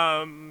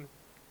 Uh-huh.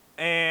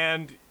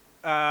 And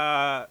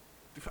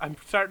I'm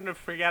starting to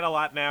forget a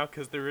lot now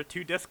because there were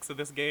 2 discs of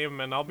this game,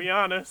 and I'll be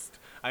honest,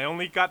 I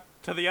only got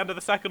to the end of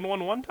the second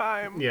one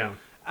time. Yeah.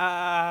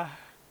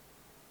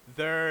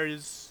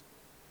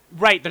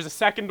 There's a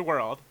second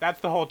world. That's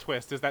the whole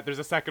twist, is that there's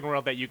a second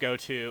world that you go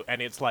to,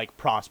 and it's, like,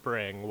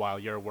 prospering while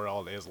your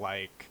world is,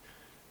 like,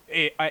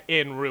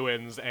 in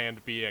ruins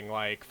and being,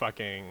 like,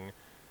 fucking,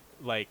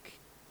 like,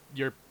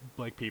 your,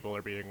 like, people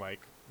are being, like,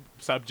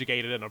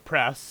 subjugated and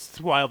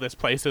oppressed while this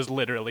place is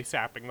literally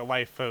sapping the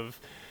life of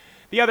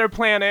the other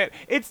planet.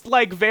 It's,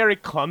 like, very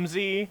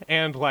clumsy,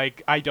 and,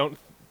 like, I don't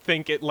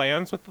think it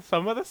lands with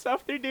some of the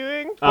stuff they're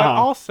doing, but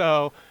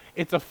also...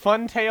 It's a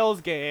fun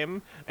Tales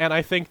game, and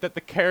I think that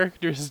the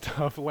character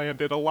stuff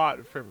landed a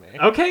lot for me.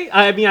 Okay,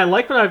 I mean, I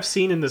like what I've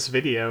seen in this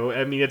video.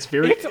 I mean, it's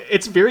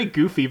very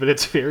goofy, but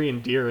it's very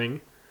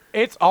endearing.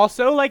 It's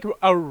also, like,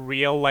 a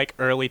real, like,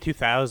 early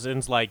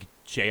 2000s, like,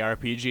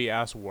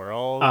 JRPG-ass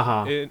world.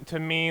 To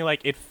me,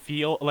 like, it's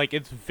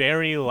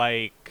very,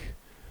 like...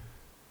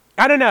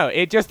 I don't know,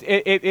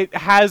 it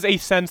has a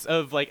sense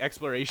of, like,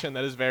 exploration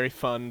that is very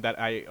fun that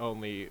I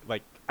only,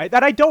 like...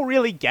 that I don't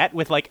really get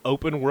with, like,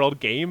 open world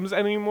games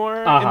anymore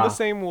in the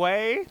same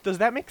way. Does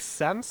that make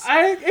sense?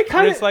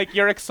 It's like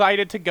you're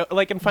excited to go,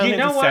 like in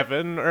Final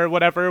Fantasy VII or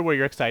whatever, where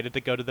you're excited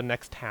to go to the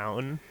next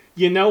town.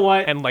 You know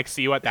what? And like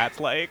see what that's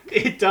like.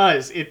 It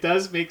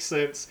does make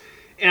sense.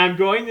 And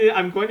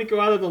I'm going to go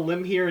out on a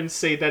limb here and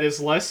say that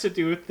is less to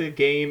do with the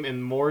game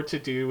and more to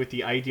do with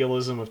the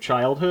idealism of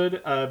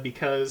childhood,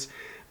 because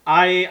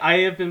I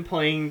have been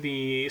playing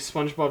the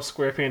SpongeBob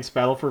SquarePants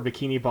Battle for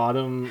Bikini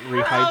Bottom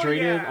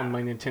Rehydrated on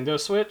my Nintendo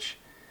Switch.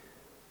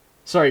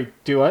 Sorry,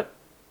 do what?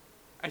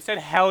 I said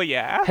hell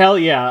yeah. Hell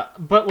yeah.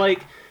 But,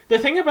 like, the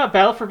thing about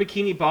Battle for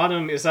Bikini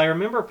Bottom is I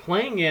remember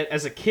playing it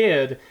as a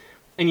kid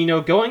and, you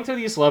know, going through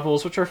these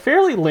levels, which are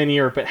fairly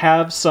linear but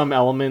have some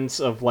elements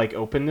of, like,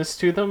 openness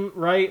to them,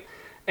 right?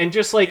 And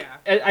just, like,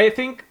 I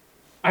think...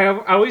 I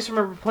always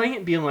remember playing it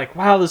and being like,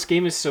 wow, this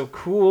game is so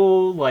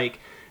cool, like...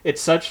 It's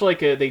such like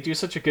they do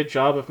such a good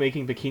job of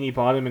making Bikini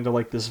Bottom into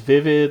like this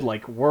vivid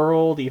like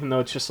world, even though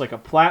it's just like a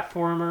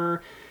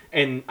platformer.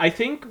 And I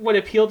think what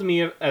appealed to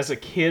me as a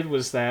kid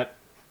was that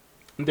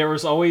there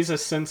was always a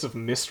sense of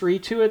mystery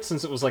to it,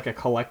 since it was like a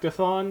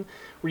collectathon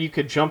where you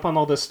could jump on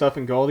all this stuff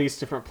and go all these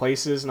different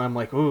places. And I'm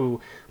like, ooh,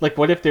 like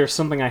what if there's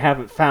something I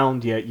haven't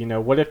found yet? You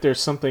know, what if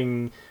there's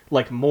something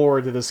like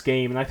more to this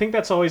game? And I think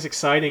that's always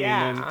exciting.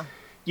 Yeah. And then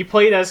you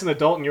play it as an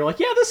adult, and you're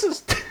like, yeah, this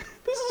is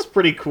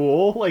pretty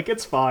cool. Like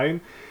it's fine.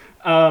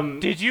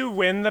 Did you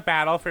win the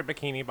battle for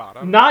Bikini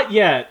Bottom? Not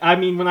yet. I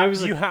mean, when I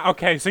was...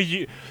 okay, so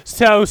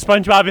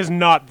SpongeBob is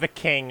not the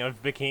king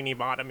of Bikini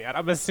Bottom yet.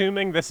 I'm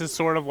assuming this is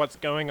sort of what's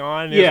going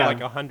on. Yeah.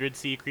 Like 100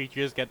 sea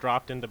creatures get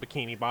dropped into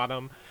Bikini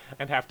Bottom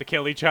and have to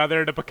kill each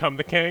other to become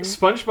the king.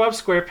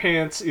 SpongeBob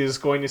SquarePants is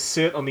going to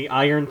sit on the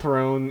Iron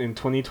Throne in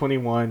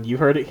 2021. You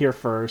heard it here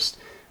first.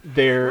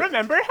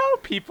 Remember how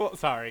people...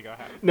 Sorry, go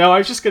ahead. No, I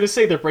was just going to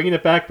say they're bringing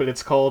it back, but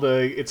it's called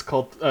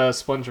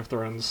Sponge of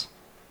Thrones.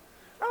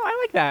 Oh, I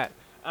like that.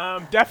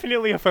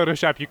 Definitely a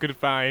Photoshop you could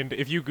find.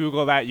 If you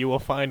Google that, you will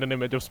find an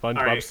image of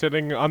SpongeBob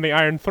sitting on the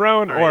Iron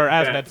Throne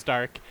as Ned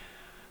Stark.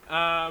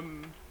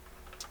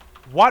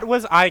 What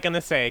was I going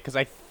to say? Because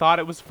I thought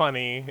it was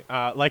funny,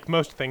 like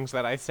most things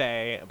that I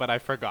say, but I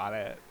forgot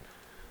it.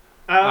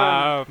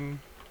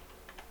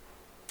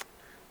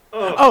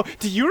 Oh,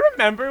 do you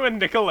remember when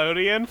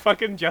Nickelodeon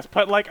fucking just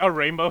put, like, a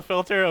rainbow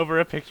filter over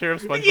a picture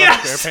of SpongeBob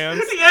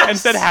SquarePants and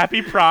said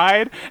Happy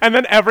Pride, and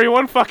then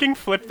everyone fucking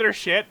flipped their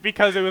shit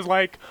because it was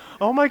like,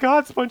 oh my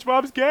god,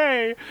 SpongeBob's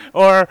gay,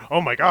 or,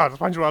 oh my god,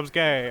 SpongeBob's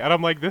gay, and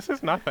I'm like, this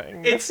is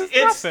nothing. It's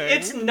nothing.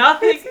 It's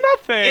nothing.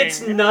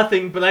 It's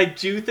nothing, but I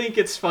do think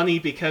it's funny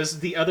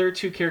because the other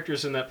 2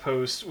 characters in that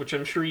post, which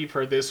I'm sure you've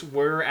heard this,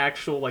 were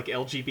actual, like,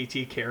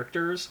 LGBT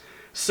characters,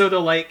 so to,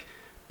 like,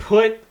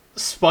 put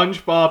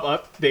SpongeBob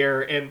up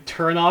there and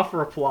turn off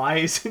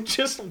replies and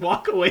just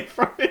walk away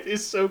from it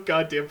is so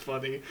goddamn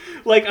funny.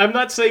 Like, I'm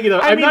not saying it.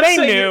 I'm not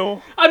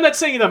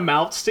saying it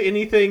amounts to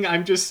anything.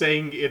 I'm just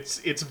saying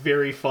it's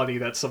very funny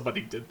that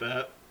somebody did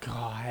that.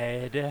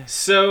 God.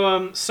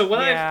 So when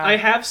I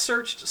have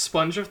searched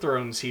Sponge of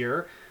Thrones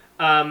here,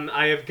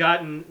 I have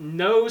gotten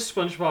no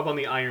SpongeBob on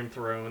the Iron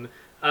Throne.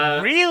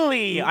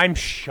 Really? I'm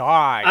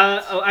shocked.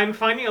 I'm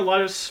finding a lot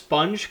of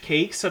sponge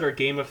cakes that are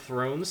Game of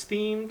Thrones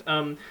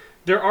themed.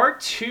 There are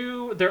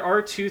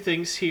two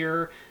things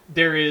here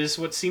there is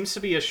what seems to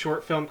be a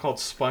short film called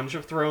Sponge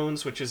of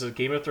Thrones, which is a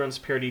Game of Thrones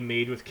parody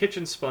made with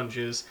kitchen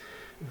sponges.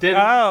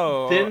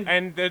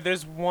 And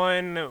there's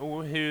one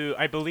who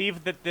I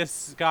believe that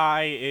this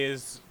guy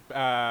is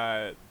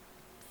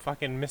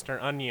fucking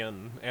Mr.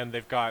 Onion, and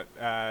they've got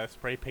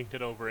spray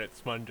painted over it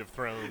Sponge of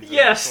Thrones.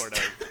 Yes. Sort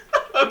of,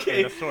 Okay.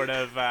 in the sort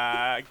of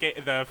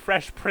the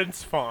Fresh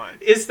Prince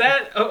font. Is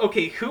that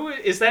okay? Who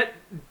is that?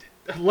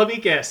 Let me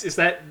guess. Is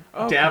that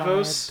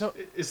Davos? God,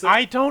 Is that?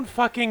 I don't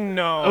fucking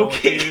know,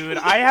 Okay. dude.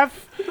 I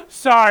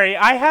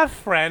have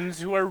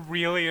friends who are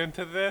really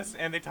into this,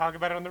 and they talk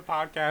about it on their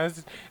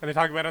podcast, and they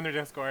talk about it on their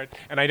Discord,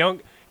 and I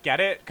don't get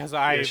it because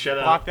I shut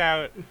up. blocked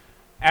out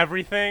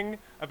everything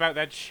about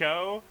that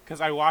show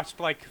because I watched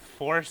like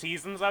 4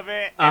 seasons of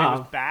it, and it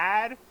was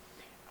bad.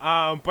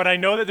 But I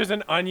know that there's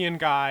an Onion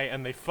guy,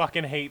 and they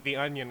fucking hate the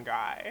Onion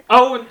guy.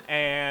 Oh,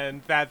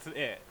 And that's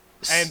it.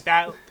 And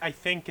that, I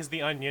think, is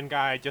the Onion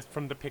guy just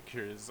from the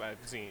pictures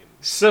I've seen.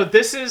 so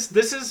this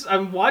is.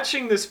 I'm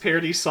watching this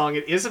parody song.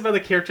 It is about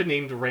a character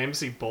named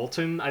Ramsay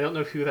Bolton. I don't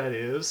know who that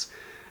is.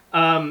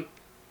 I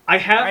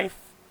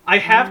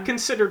have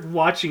considered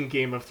watching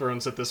Game of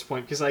Thrones at this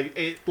point because I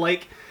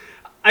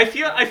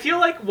feel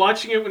like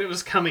watching it when it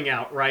was coming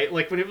out, right?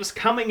 Like when it was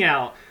coming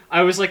out,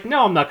 I was like,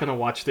 no, I'm not gonna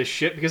watch this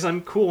shit because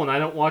I'm cool and I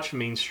don't watch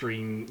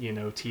mainstream,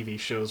 TV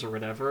shows or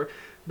whatever.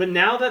 But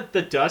now that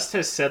the dust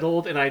has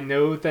settled and I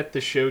know that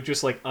the show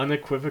just like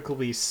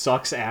unequivocally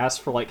sucks ass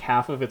for like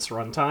half of its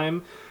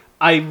runtime,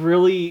 I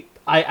really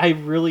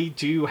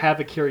do have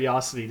a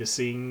curiosity to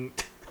seeing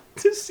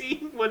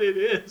what it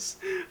is.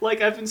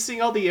 Like I've been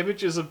seeing all the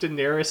images of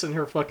Daenerys in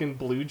her fucking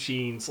blue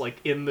jeans like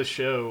in the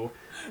show.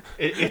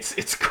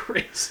 It's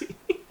crazy.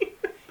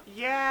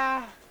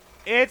 Yeah,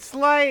 it's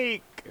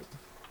like,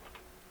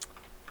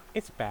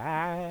 it's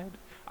bad.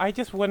 I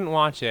just wouldn't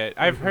watch it.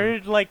 I've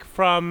heard like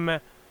from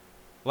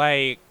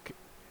like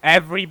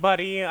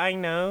everybody I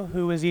know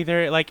who is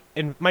either like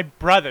my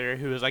brother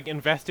who is like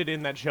invested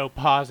in that show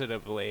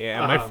positively,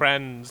 and my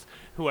friends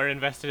who are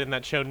invested in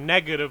that show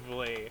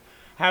negatively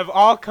have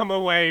all come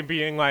away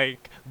being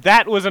like,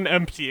 that was an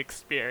empty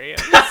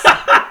experience.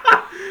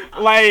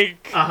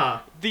 Like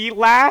the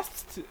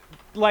last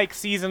like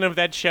season of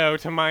that show,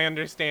 to my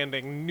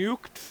understanding,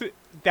 nuked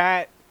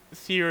that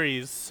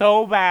series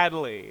so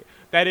badly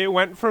that it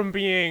went from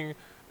being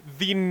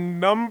the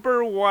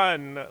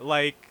 #1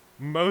 like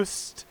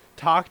most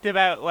talked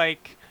about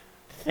like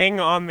thing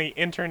on the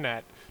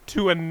internet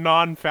to a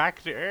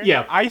non-factor.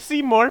 Yeah. I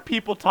see more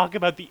people talk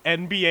about the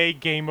NBA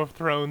Game of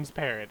Thrones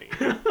parody.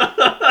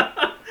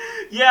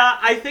 Yeah,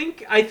 I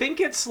think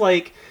it's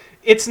like,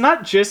 it's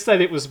not just that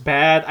it was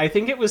bad. I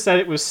think it was that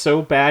it was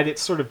so bad it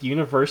sort of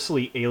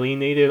universally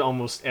alienated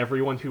almost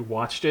everyone who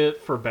watched it,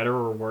 for better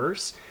or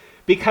worse.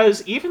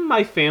 Because even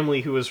my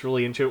family, who was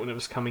really into it when it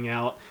was coming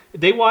out,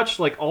 they watched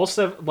like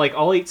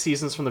all 8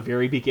 seasons from the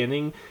very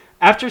beginning.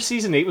 After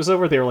season 8 was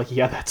over, they were like,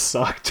 "Yeah, that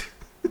sucked."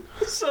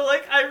 So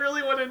like, I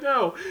really want to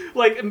know.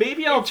 Like,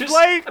 maybe I'll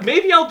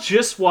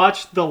just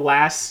watch the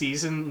last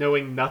season,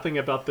 knowing nothing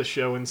about the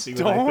show, and see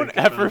what I think Don't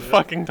about ever it.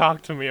 fucking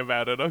talk to me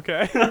about it,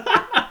 okay?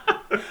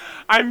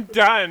 I'm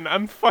done.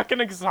 I'm fucking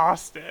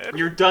exhausted.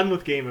 You're done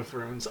with Game of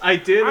Thrones. I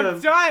did. I'm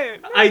done.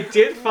 I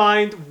did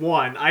find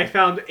one. I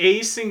found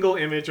a single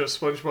image of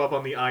SpongeBob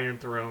on the Iron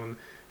Throne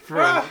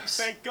from.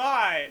 Thank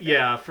God.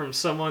 Yeah, from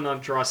someone on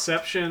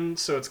Drawception.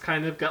 So it's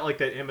kind of got like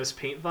that MS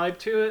Paint vibe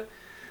to it.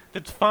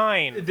 That's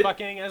fine.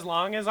 Fucking as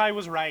long as I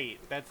was right.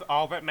 That's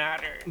all that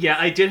matters. Yeah,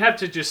 I did have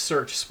to just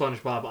search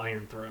SpongeBob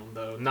Iron Throne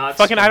though, not.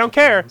 Fucking, I don't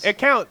care. Thrones. It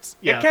counts.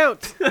 Yeah. It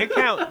counts. It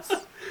counts.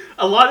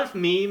 A lot of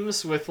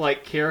memes with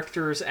like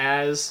characters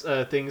as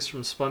things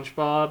from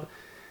SpongeBob.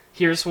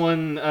 Here's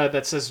one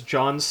that says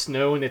Jon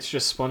Snow, and it's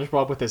just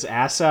SpongeBob with his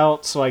ass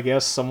out. So I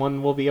guess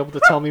someone will be able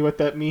to tell me what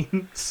that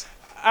means.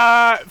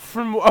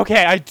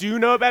 Okay, I do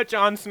know about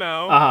Jon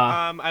Snow.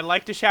 I'd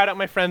like to shout out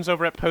my friends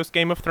over at Post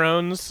Game of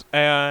Thrones,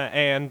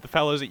 and the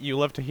fellows at You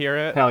Love to Hear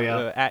It. Hell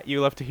yeah. At You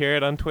Love to Hear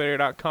It on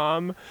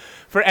Twitter.com,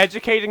 for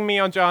educating me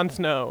on Jon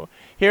Snow.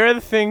 Here are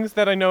the things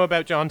that I know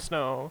about Jon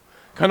Snow.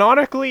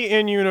 Canonically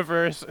in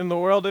universe, in the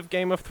world of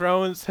Game of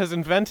Thrones, has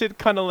invented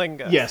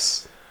cunnilingus.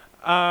 Yes.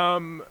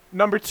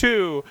 Number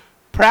 2,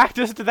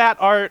 practiced that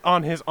art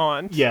on his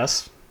aunt.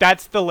 Yes.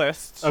 That's the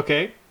list.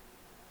 Okay.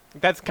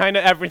 That's kind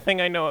of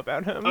everything I know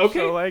about him. Okay.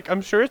 So, like,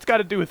 I'm sure it's got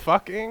to do with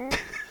fucking.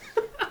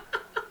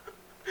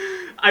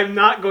 I'm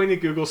not going to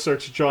Google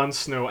search Jon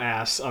Snow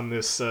ass on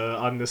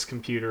this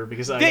computer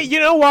because You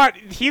know what?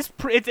 It's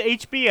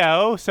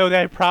HBO, so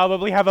they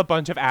probably have a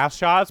bunch of ass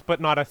shots, but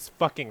not a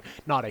fucking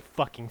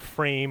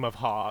frame of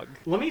hog.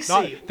 Let me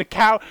Not see. the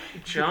cow.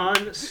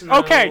 Jon Snow.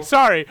 Okay,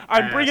 sorry.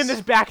 I'm ass. bringing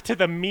this back to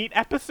the meat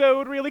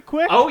episode really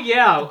quick. Oh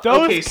yeah.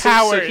 Those okay,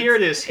 cowards. So here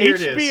it is. Here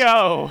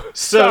HBO. it is.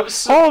 So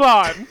Hold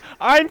on.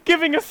 I'm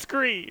giving a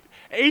screen.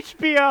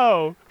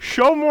 HBO.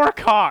 Show more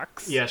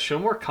cocks. yeah, show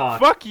more cock.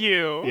 Fuck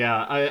you.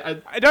 Yeah,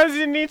 It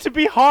doesn't need to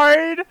be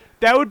hard.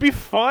 That would be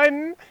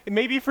fun.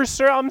 Maybe for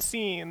some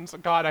scenes.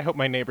 God, I hope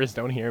my neighbors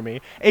don't hear me.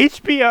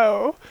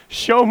 HBO.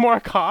 Show more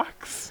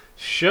cocks.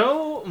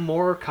 Show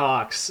more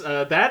cocks.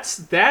 That's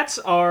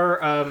our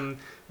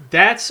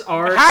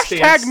Hashtag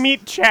stance.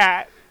 meet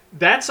chat.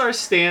 That's our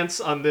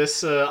stance on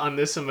this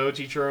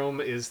emoji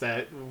drome, is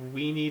that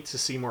we need to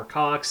see more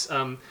cocks.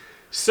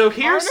 So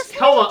here's Honestly,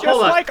 hold on.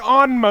 like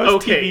on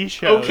most TV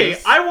shows. Okay,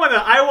 I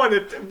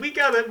wanna we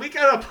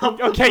gotta pump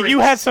the Okay, you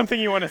brakes. had something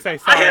you want to say. I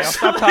Sorry, have I'll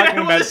stop something I talking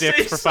wanna about say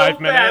dicks for 5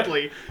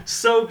 minutes.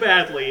 So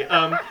badly.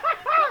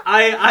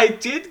 I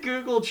did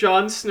Google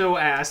Jon Snow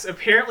ass.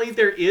 Apparently,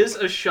 there is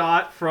a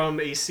shot from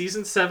a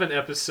season 7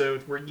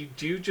 episode where you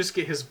do just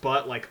get his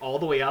butt like all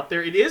the way out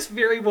there. It is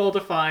very well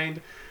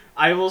defined.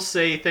 I will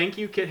say thank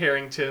you, Kit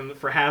Harington,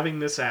 for having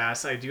this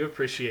ass. I do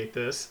appreciate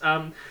this.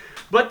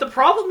 But the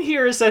problem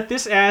here is that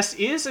this ass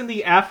is in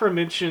the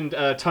aforementioned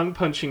tongue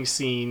punching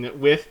scene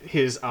with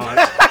his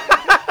aunt.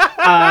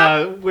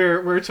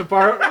 Where to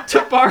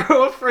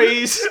borrow a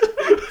phrase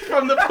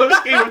from the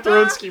post Game of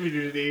Thrones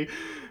community,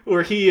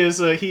 where he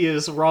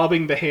is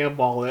robbing the ham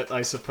wallet,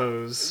 I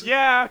suppose.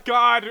 Yeah,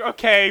 God,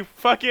 okay,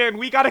 fucking,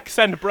 we gotta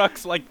send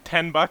Brooks like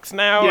 $10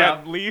 now, Yeah.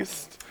 at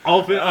least.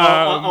 I'll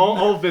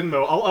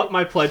Venmo. I'll up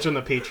my pledge on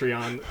the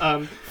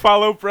Patreon.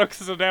 Follow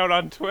Brooks out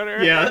on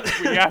Twitter. Yeah.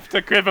 We have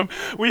to give him.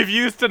 We've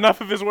used enough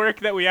of his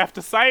work that we have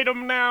to cite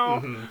him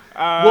now.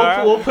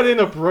 We'll put in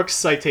a Brooks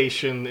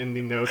citation in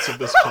the notes of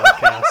this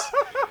podcast.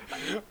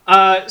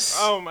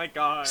 Oh my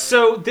god.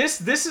 So this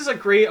is a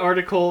great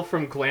article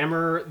from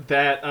Glamour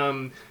that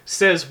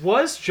says,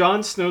 was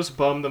Jon Snow's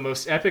bum the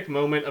most epic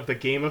moment of the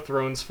Game of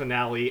Thrones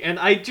finale? And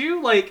I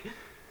do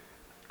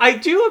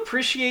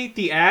appreciate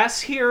the ass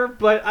here,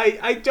 but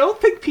I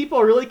don't think people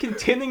are really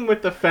contending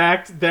with the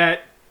fact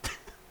that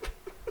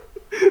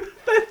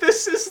that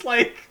this is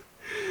like,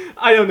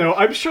 I don't know.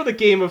 I'm sure the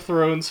Game of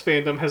Thrones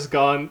fandom has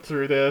gone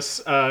through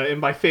this. And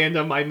by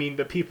fandom, I mean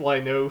the people I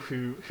know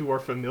who are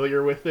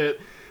familiar with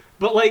it.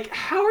 But, like,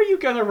 how are you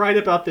going to write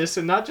about this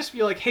and not just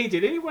be like, hey,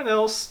 did anyone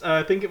else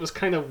think it was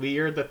kind of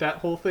weird that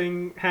whole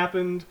thing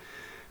happened?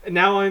 And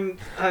now I'm...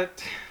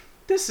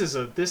 this is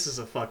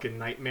a fucking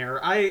nightmare.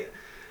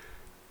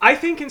 I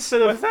think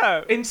instead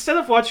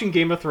of watching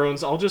Game of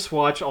Thrones, I'll just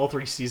watch all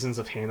 3 seasons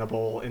of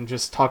Hannibal and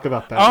just talk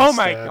about that Oh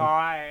instead. my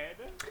god.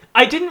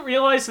 I didn't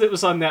realize that it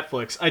was on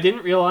Netflix. I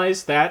didn't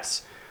realize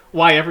that's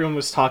why everyone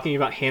was talking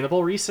about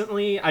Hannibal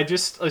recently. I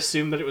just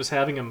assumed that it was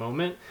having a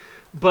moment.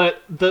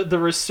 But the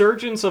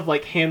resurgence of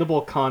like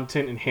Hannibal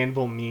content and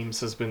Hannibal memes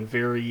has been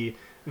very,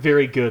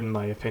 very good in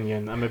my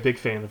opinion. I'm a big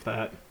fan of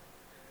that.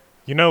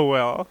 You know,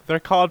 Will, they're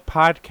called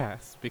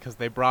podcasts because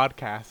they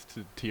broadcast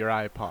to your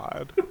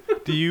iPod.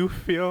 Do you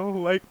feel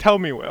like... Tell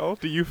me, Will,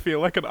 do you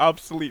feel like an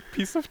obsolete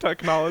piece of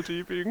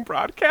technology being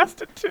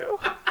broadcasted to?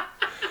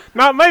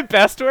 Not my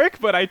best work,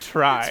 but I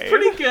try.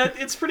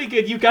 It's pretty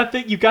good. You got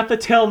the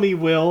Tell Me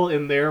Will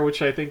in there,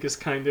 which I think is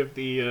kind of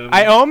the...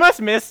 I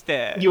almost missed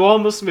it. You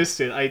almost missed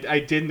it. I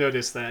did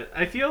notice that.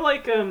 I feel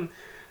like...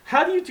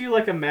 How do you do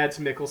like a Mads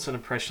Mikkelsen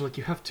impression? Like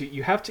you have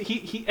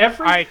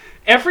to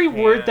every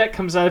word that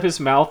comes out of his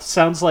mouth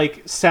sounds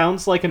like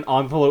an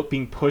envelope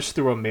being pushed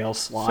through a mail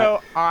slot.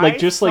 So like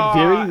just like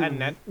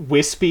very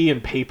wispy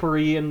and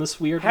papery in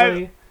this weird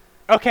way.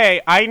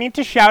 Okay, I need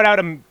to shout out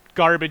a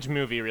garbage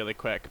movie really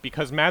quick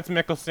because Mads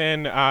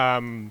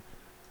Mikkelsen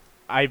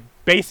I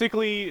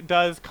basically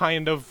does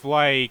kind of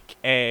like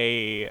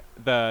the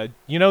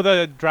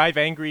Drive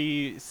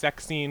Angry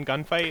sex scene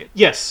gunfight?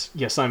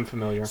 Yes, I'm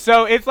familiar.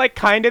 So it's like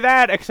kind of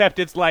that, except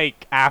it's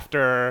like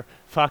after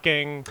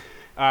fucking,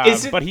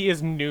 but he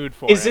is nude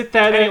for it. Is it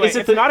that? Anyway, is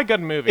it it's not a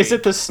good movie. Is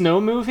it the snow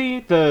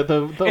movie?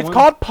 The It's one?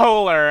 called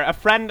Polar. A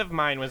friend of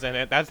mine was in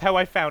it. That's how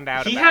I found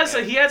out. He about has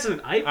it. he has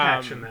an eye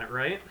patch in that,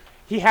 right?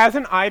 He has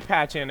an eye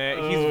patch in it.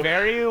 He's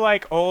very,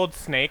 like, old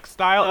Snake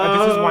style.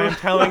 This is why I'm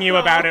telling you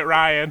about it,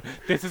 Ryan.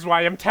 This is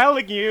why I'm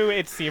telling you.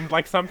 It seemed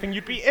like something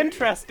you'd be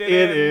interested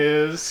in. It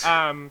is.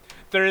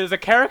 There is a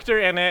character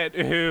in it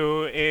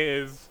who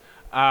is,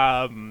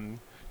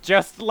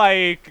 just,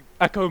 like,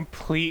 a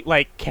complete,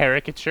 like,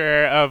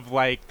 caricature of,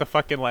 like, the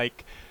fucking,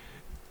 like,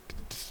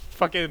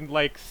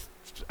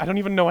 I don't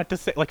even know what to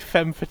say. Like,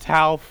 femme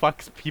fatale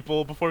fucks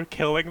people before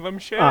killing them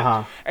shit.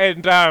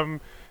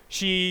 And,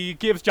 she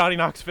gives Johnny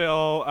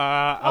Knoxville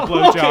a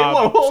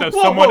blowjob so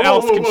someone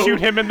else can shoot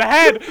him in the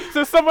head.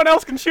 So someone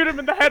else can shoot him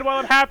in the head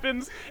while it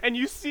happens, and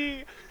you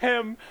see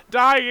him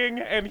dying,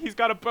 and he's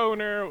got a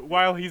boner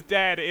while he's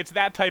dead. It's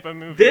that type of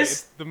movie.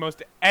 It's the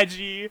most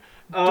edgy,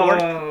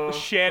 dork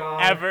shit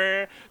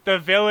ever. The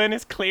villain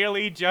is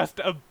clearly just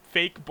a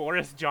fake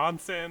Boris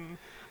Johnson.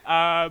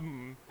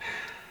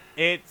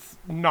 It's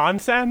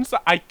nonsense.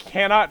 I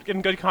cannot,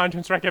 in good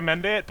conscience,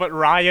 recommend it, but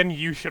Ryan,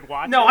 you should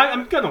watch it. No,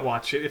 I'm gonna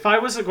watch it. If I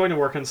wasn't going to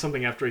work on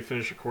something after we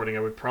finish recording,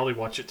 I would probably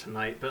watch it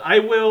tonight. But I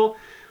will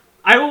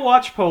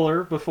watch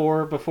Polar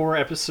before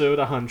episode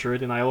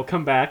 100, and I will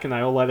come back and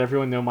I will let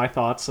everyone know my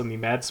thoughts on the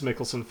Mads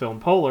Mikkelsen film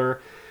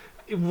Polar.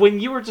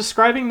 When you were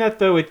describing that,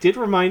 though, it did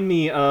remind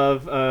me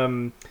of.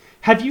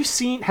 Have you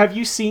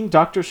seen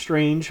Doctor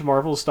Strange,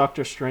 Marvel's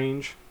Doctor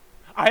Strange?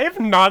 I have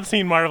not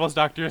seen Marvel's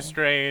Doctor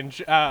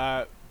Strange.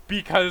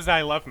 because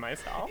I love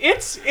myself.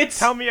 It's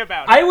Tell me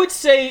about I it. would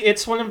say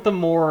it's one of the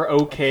more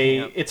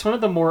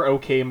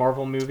okay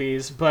Marvel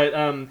movies, but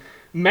I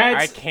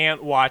Mads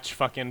can't watch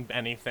fucking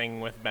anything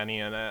with Benny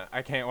in it.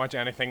 I can't watch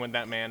anything with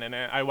that man in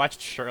it. I watched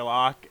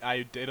Sherlock.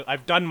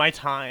 I've done my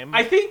time.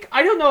 I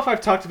don't know if I've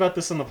talked about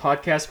this on the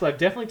podcast, but I've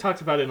definitely talked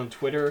about it on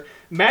Twitter.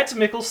 Mads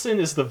Mikkelsen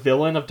is the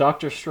villain of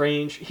Doctor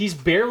Strange. He's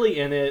barely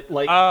in it.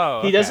 Like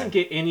he doesn't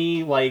get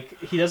any get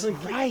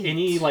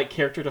any like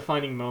character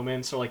defining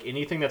moments or like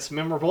anything that's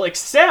memorable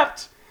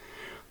except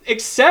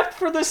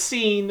for the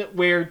scene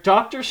where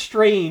Doctor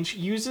Strange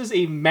uses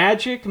a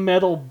magic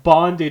metal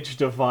bondage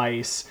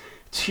device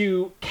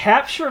to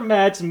capture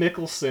Mads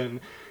Mikkelsen,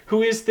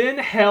 who is then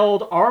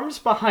held arms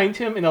behind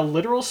him in a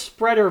literal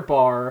spreader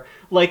bar,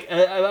 like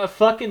a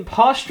fucking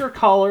posture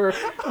collar,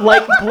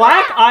 like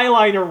black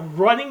eyeliner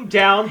running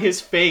down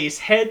his face,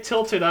 head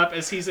tilted up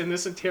as he's in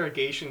this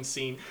interrogation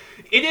scene.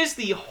 It is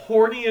the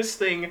horniest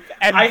thing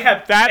I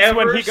have That's ever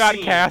when he got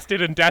seen.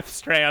 casted in Death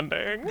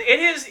Stranding.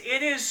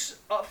 It is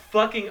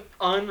fucking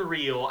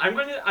unreal. I'm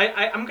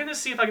gonna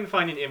see if I can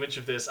find an image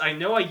of this. I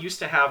know I used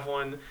to have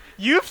one.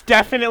 You've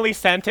definitely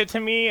sent it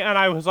to me, and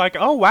I was like,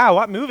 oh wow,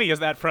 what movie is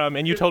that from?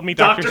 And you told me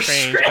Doctor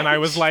Strange, and I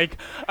was like,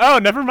 oh,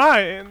 never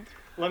mind.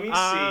 Let me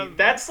see.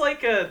 That's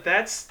like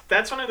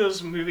that's one of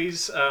those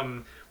movies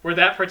where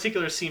that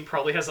particular scene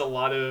probably has a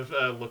lot of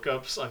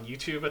lookups on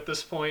YouTube at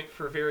this point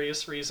for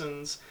various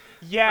reasons.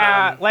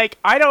 Yeah,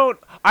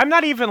 I'm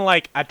not even,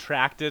 like,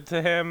 attracted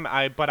to him,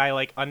 but I,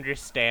 like,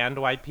 understand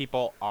why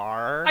people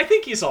are. I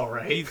think he's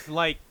alright. He's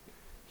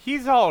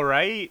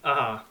alright.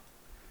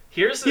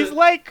 He's He's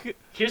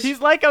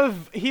like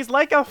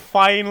a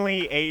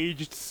finely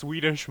aged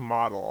Swedish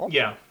model.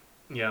 Yeah.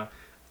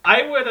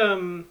 I would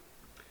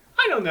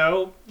I don't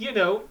know,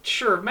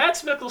 sure,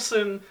 Mads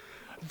Mikkelsen.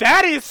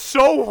 That is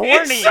so horny.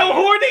 It's so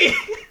horny.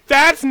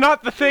 That's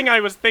not the thing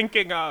I was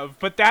thinking of,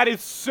 but that is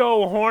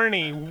so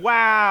horny.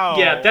 Wow.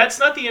 Yeah, that's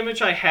not the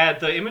image I had.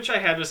 The image I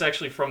had was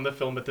actually from the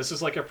film, but this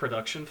is like a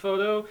production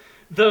photo.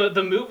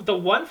 The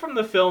one from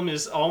the film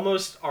is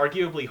almost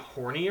arguably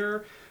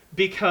hornier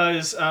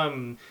because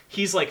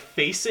he's like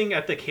facing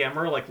at the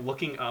camera, like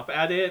looking up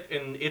at it,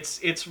 and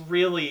it's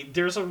really,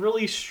 there's a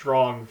really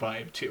strong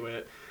vibe to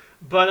it.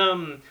 But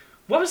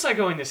what was I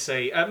going to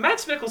say?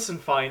 Mads Mikkelsen,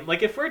 fine.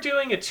 Like, if we're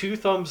doing a 2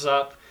 thumbs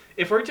up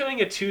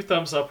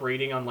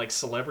rating on, like,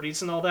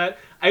 celebrities and all that,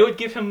 I would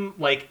give him,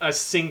 like, a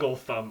single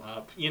thumb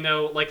up.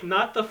 Like,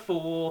 not the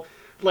full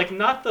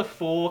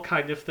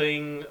kind of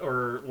thing,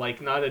 or,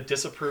 like, not a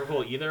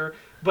disapproval either.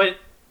 But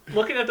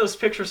looking at those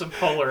pictures in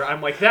Polar,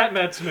 I'm like, that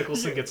Mads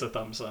Mikkelsen gets a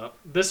thumbs up.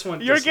 This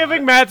one You're does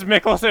giving not. Mads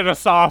Mikkelsen a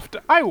soft,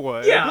 I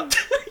would. Yeah.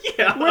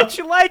 Yeah. Which,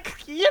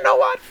 like, you know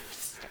what?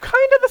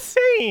 Kind of the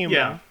same.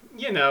 Yeah.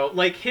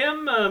 Like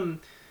him and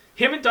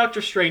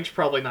Doctor Strange,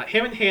 probably not.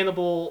 Him and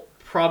Hannibal,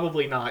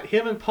 probably not.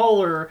 Him and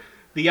Polar,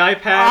 the eye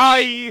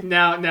patch,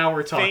 now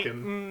we're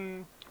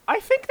talking. I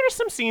think there's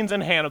some scenes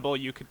in Hannibal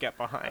you could get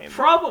behind.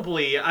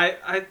 Probably.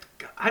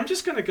 I'm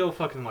just gonna go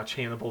fucking watch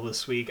Hannibal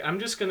this week. I'm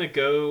just gonna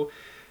go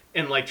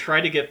and, like, try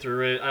to get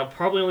through it. I'll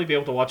probably only be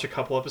able to watch a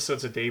couple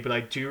episodes a day, but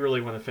I do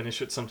really want to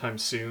finish it sometime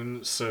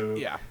soon, so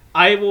yeah.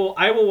 I will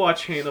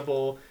watch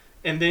Hannibal,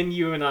 and then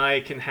you and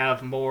I can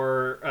have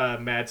more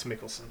Mads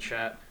Mikkelsen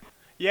chat.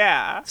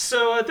 Yeah.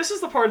 So this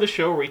is the part of the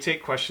show where we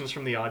take questions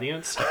from the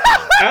audience.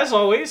 As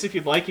always, if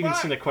you'd like, you can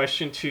send a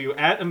question to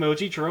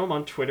 @EmojiJerome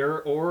on Twitter,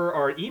 or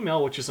our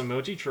email, which is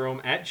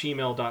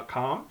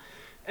emojijerome@gmail.com.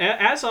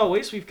 As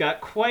always, we've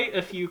got quite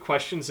a few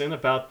questions in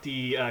about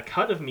the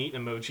cut of meat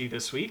emoji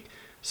this week.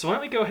 So why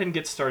don't we go ahead and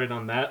get started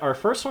on that. Our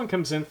first one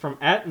comes in from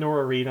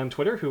 @NoraReed on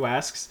Twitter, who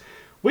asks,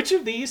 which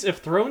of these, if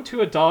thrown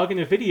to a dog in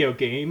a video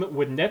game,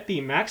 would net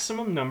the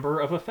maximum number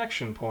of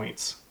affection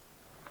points?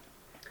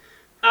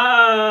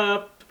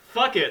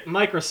 Fuck it.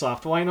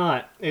 Microsoft, why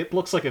not? It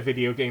looks like a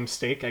video game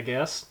steak, I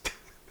guess.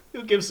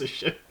 Who gives a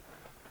shit?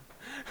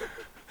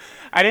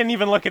 I didn't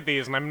even look at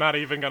these, and I'm not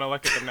even gonna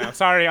look at them now.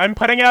 Sorry, I'm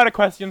putting out a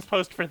questions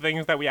post for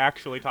things that we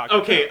actually talk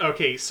about.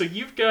 Okay, so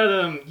you've got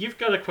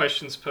a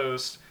questions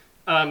post.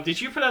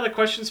 Did you put out a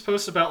questions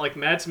post about, like,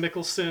 Mads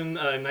Mikkelsen,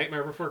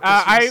 Nightmare Before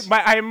Christmas?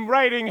 I'm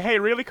writing, hey,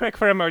 really quick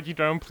for Emoji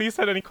Drone, please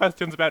send any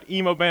questions about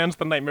emo bands,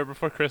 The Nightmare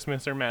Before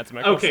Christmas, or Mads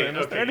Mikkelsen. Okay.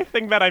 Is there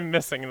anything that I'm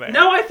missing there?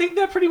 No, I think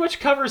that pretty much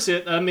covers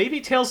it.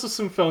 Maybe Tales of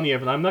Symphonia,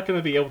 but I'm not going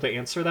to be able to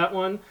answer that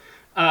one.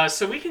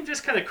 So we can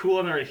just kind of cool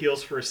on our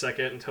heels for a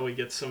second until we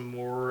get some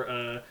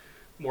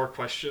more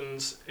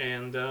questions.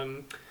 And,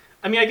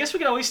 I guess we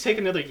could always take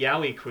another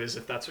Yowie quiz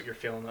if that's what you're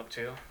feeling up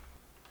to.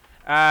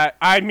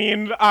 Maybe?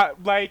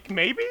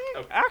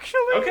 Okay.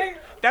 Actually? Okay.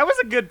 That was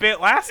a good bit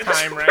last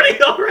time, right?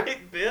 Pretty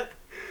alright bit.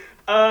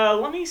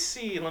 Let me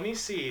see.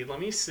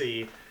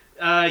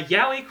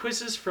 Yowie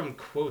quizzes from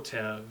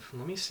Quotev.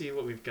 Let me see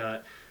what we've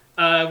got.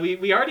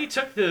 We already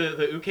took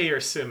the Uke or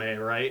Sime,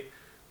 right?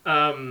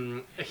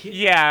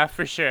 Yeah,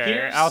 for sure.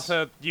 Here's-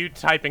 Also, you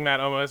typing that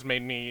almost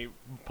made me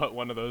put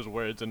one of those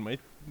words in my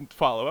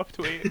follow-up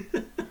tweet.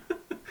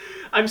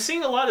 I'm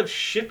seeing a lot of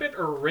ship it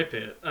or rip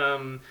it.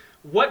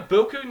 What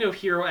Boku no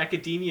Hero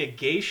Academia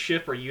gay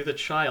ship are you the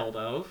child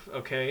of?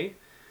 Okay.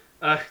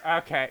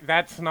 Okay,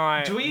 that's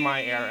not Do we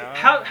my era.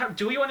 how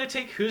do we want to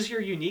take who's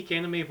your unique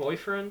anime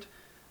boyfriend?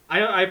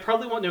 I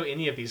probably won't know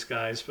any of these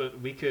guys, but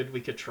we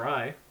could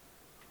try.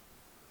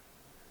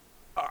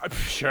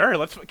 Sure.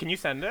 Let's. Can you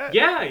send it?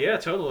 Yeah,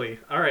 totally.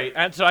 All right.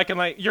 And so I can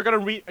like you're gonna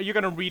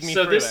read me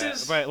So through this it,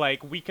 is- but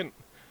like we can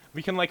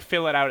like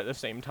fill it out at the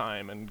same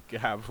time and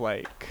have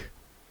like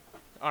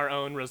our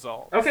own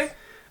results. Okay.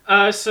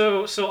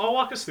 So I'll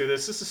walk us through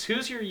this. This is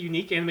Who's Your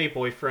Unique Anime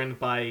Boyfriend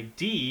by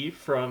D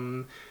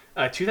from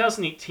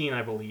 2018,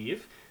 I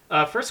believe.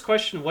 First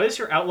question, what is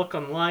your outlook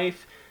on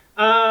life?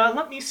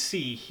 Let me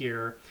see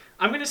here.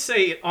 I'm going to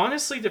say it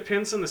honestly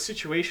depends on the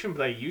situation,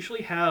 but I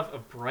usually have a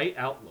bright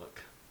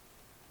outlook.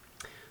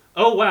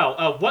 Oh,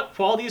 wow. What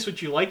qualities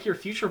would you like your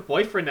future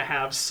boyfriend to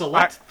have?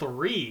 Select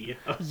 3.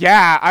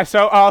 Yeah.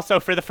 So also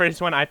for the first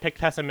one, I picked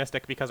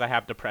pessimistic because I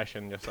have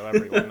depression, just so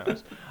everyone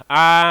knows.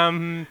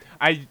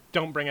 I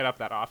don't bring it up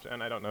that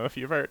often. I don't know if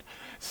you've heard.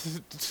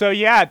 So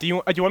yeah, do you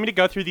want me to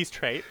go through these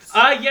traits?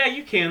 Yeah,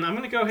 you can. I'm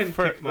going to go ahead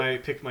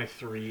and pick my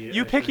 3.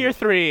 You pick your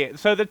 3.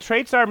 So the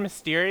traits are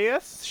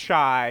mysterious,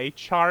 shy,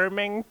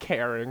 charming,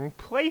 caring,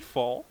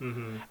 playful,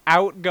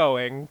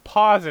 outgoing,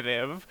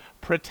 positive,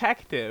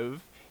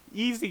 protective,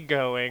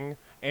 easygoing,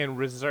 and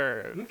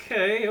reserved.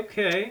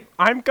 Okay.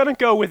 I'm gonna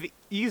go with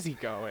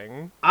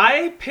easygoing.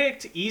 I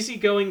picked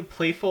easygoing,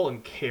 playful,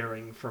 and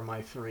caring for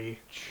my 3.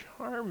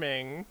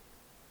 Charming.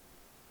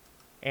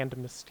 And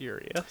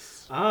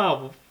mysterious.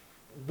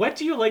 What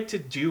do you like to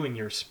do in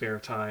your spare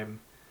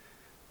time?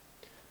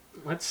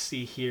 Let's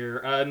see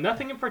here.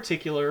 Nothing in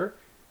particular.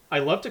 I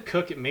love to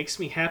cook. It makes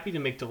me happy to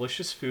make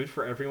delicious food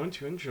for everyone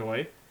to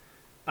enjoy.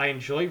 I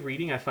enjoy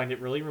reading. I find it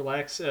really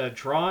relaxing.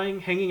 Drawing,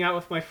 hanging out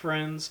with my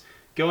friends,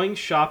 going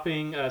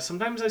shopping.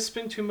 Sometimes I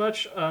spend too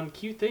much on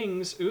cute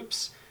things.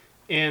 Oops.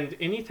 And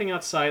anything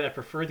outside, I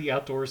prefer the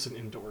outdoors and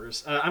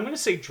indoors. I'm going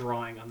to say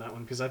drawing on that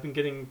one because I've been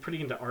getting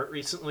pretty into art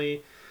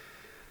recently.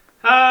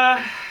 Do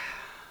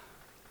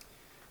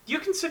you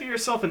consider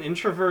yourself an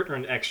introvert or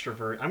an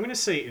extrovert? I'm going to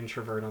say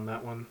introvert on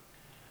that one.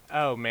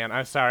 Oh man,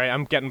 I'm sorry.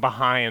 I'm getting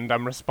behind.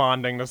 I'm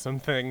responding to some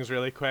things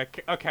really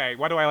quick. Okay,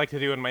 what do I like to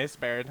do in my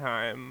spare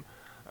time?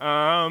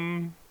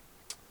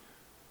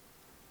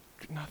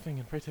 Nothing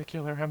in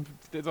particular.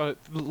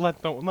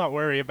 Don't not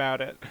worry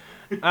about it.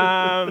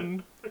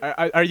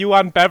 Are you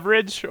on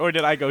beverage or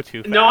did I go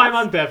too fast? No, I'm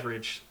on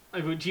beverage.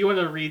 Do you want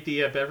to read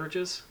the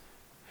beverages?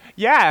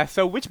 Yeah.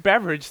 So which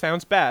beverage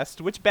sounds best?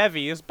 Which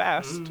bevy is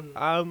best?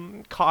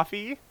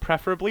 Coffee,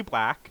 preferably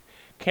black.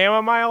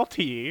 Chamomile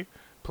tea,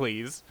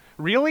 please.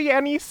 Really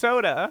any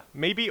soda.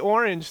 Maybe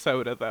orange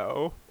soda,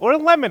 though. Or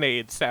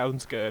lemonade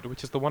sounds good,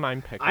 which is the one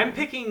I'm picking. I'm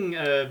picking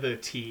the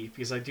tea,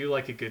 because I do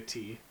like a good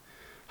tea.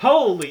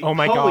 Holy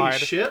God.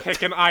 shit.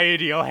 Pick an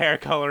ideal hair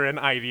color and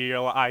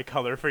ideal eye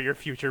color for your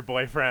future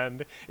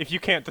boyfriend. If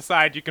you can't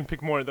decide, you can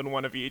pick more than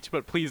one of each,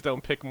 but please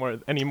don't pick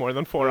any more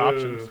than 4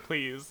 options,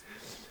 please.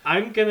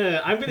 I'm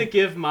gonna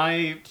give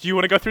my... Do you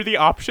want to go through the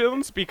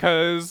options?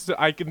 Because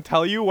I can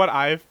tell you what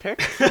I've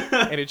picked,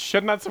 and it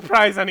should not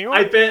surprise anyone.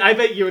 I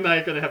bet you and I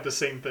are gonna have the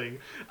same thing.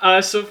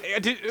 So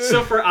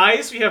for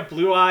eyes, we have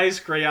blue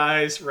eyes, gray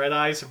eyes, red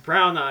eyes, and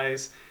brown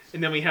eyes,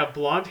 and then we have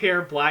blonde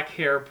hair, black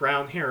hair,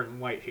 brown hair, and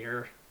white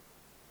hair.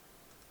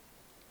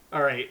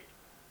 All right,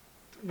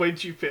 what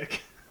did you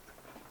pick?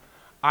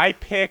 I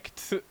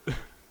picked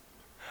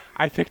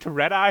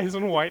red eyes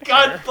and white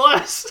God hair.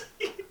 bless.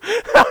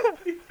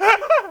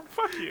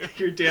 Fuck you.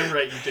 You're damn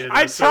right you did.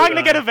 I'm trying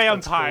to get a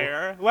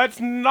vampire. Cool. Let's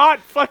not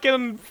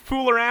fucking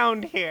fool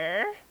around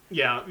here.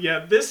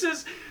 Yeah. This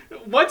is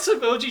once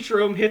Emoji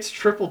Jerome hits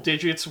triple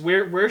digits,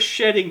 we're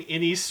shedding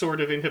any sort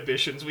of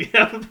inhibitions we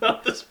have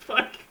about this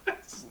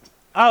podcast.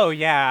 Oh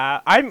yeah,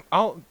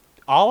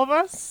 all of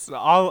us,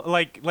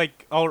 wait,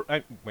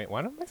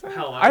 what am I saying?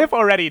 Hello? I have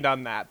already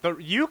done that.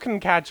 You can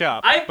catch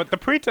up, but the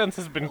pretense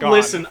has been gone.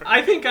 Listen,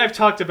 I think I've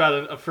talked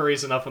about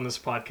furries enough on this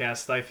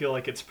podcast that I feel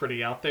like it's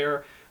pretty out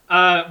there.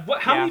 How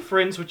many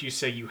friends would you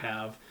say you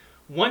have?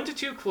 1 to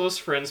 2 close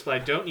friends, but I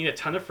don't need a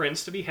ton of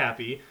friends to be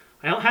happy.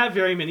 I don't have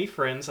very many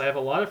friends. I have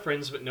a lot of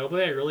friends, but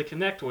nobody I really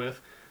connect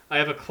with. I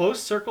have a close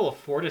circle of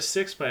 4 to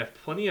 6, but I have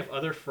plenty of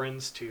other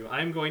friends too.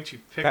 I'm going to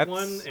pick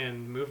one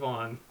and move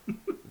on.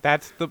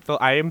 That's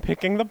I am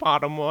picking the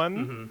bottom one.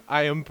 Mm-hmm.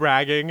 I am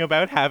bragging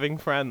about having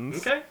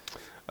friends. Okay.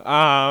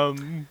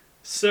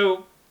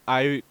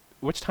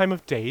 Which time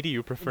of day do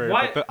you prefer?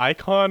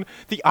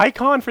 The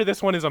icon for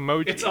this one is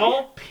emoji. It's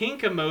all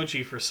pink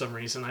emoji for some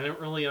reason. I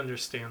don't really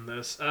understand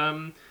this.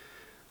 I'm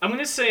going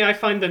to say I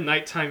find the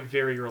nighttime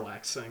very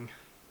relaxing.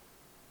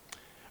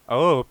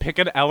 Oh, pick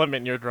an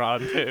element you're drawn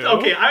to.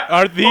 Okay,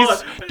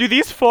 do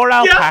these 4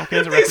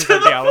 alpacas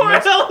represent the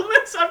elements? 4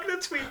 elements. I'm gonna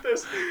tweet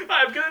this.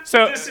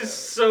 This is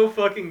so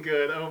fucking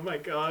good. Oh my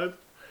god.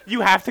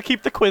 You have to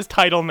keep the quiz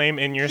title name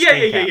in your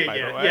screen cap, by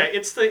the way. Yeah.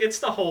 It's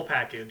the whole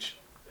package.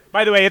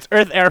 By the way, it's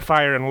earth, air,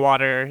 fire, and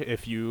water.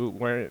 If you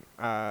weren't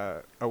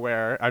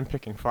aware, I'm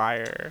picking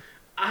fire.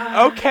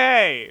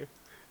 Okay.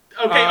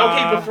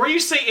 Okay. Before you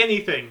say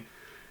anything,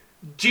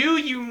 Do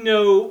you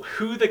know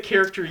who the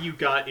character you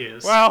got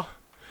is? Well,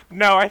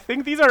 no, I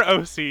think these are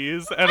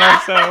OCs, and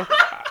also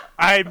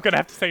I'm gonna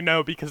have to say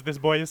no because this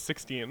boy is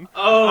 16.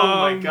 Oh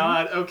my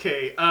god,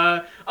 okay.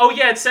 Oh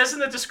yeah, it says in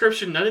the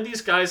description, none of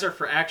these guys are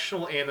for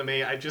actual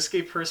anime, I just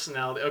gave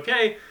personality.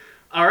 Okay,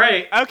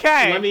 alright.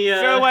 Okay, Let me,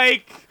 so,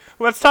 like,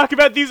 let's talk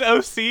about these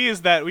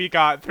OCs that we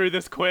got through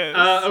this quiz.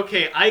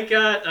 Okay, I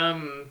got,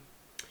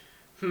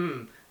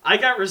 I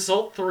got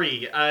result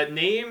 3.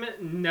 Name,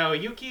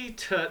 Naoyuki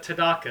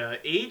Tadaka.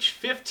 Age,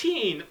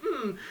 15.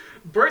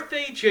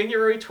 Birthday,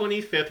 January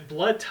 25th.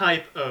 Blood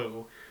type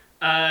O.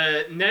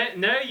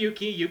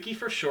 Naoyuki, Yuki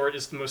for short,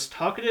 is the most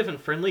talkative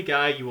and friendly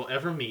guy you will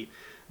ever meet.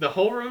 The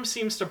whole room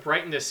seems to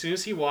brighten as soon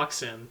as he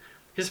walks in.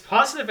 His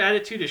positive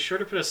attitude is sure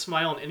to put a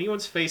smile on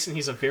anyone's face, and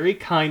he's a very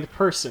kind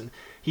person.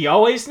 He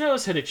always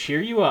knows how to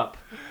cheer you up.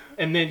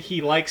 And then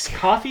he likes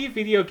coffee,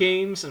 video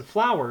games, and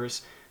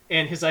flowers,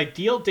 and his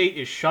ideal date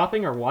is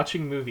shopping or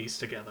watching movies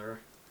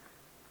together.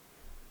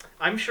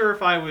 I'm sure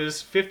if I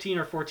was 15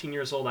 or 14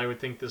 years old, I would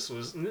think this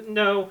was...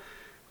 No.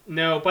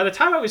 By the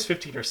time I was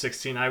 15 or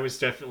 16, I was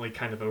definitely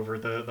kind of over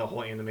the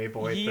whole anime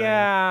boy thing.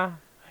 Yeah.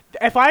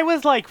 If I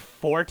was, like,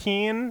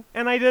 14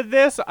 and I did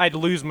this, I'd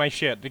lose my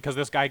shit because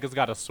this guy has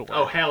got a sword.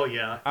 Oh, hell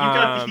yeah.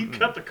 You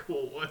got the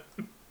cool one.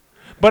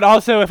 But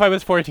also, if I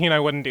was 14, I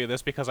wouldn't do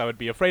this because I would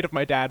be afraid of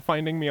my dad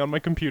finding me on my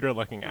computer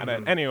looking at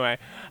it. Anyway,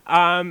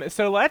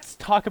 so let's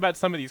talk about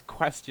some of these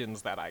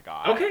questions that I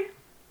got. Okay.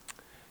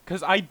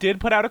 Because I did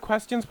put out a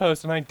questions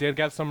post and I did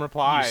get some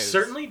replies. You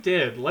certainly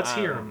did. Let's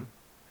hear them.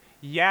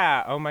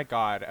 Yeah. Oh my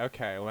god.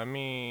 Okay. Let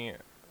me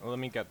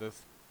get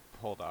this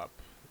pulled up.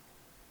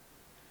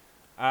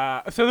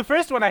 So the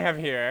first one I have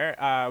here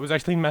was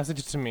actually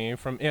messaged to me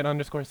from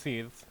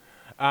it_seeds.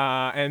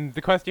 And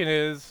the question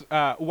is,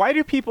 why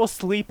do people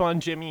sleep on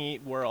Jimmy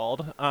Eat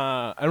World?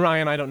 And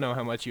Ryan, I don't know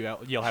how much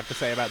you'll have to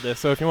say about this,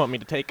 so if you want me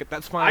to take it,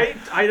 that's fine.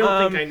 I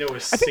don't think I know a I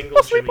think single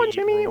people sleep on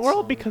Jimmy Eat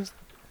World song. because...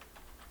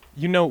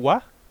 You know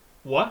what?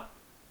 What?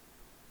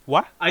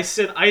 What? I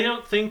said I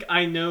don't think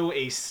I know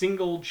a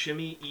single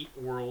Jimmy Eat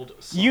World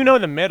song. You know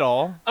the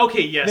middle.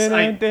 Okay, yes,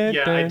 I do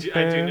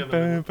know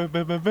the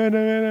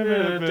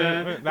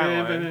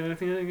That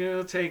one.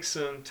 It'll take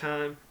some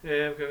time.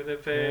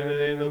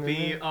 It'll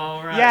be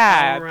alright.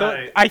 Yeah,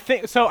 alright. I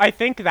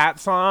think that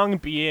song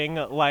being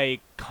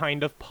like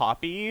kind of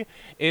poppy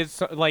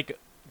is like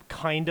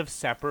kind of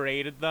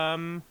separated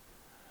them,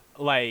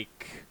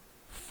 like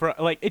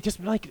it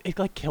just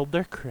it killed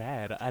their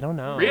cred. I don't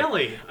know.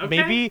 Really?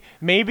 Okay.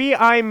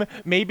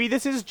 Maybe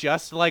this is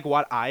just like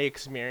what I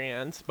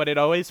experienced, but it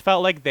always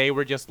felt like they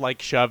were just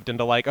like shoved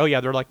into like, oh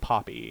yeah, they're like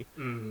poppy.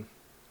 I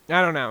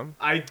don't know.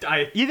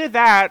 Either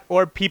that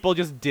or people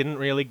just didn't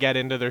really get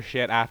into their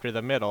shit after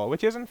the middle,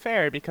 which isn't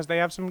fair because they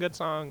have some good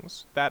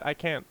songs that I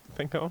can't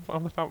think of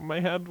off the top of my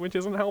head, which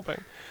isn't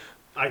helping.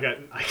 I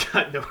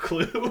got no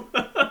clue.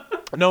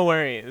 No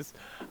worries.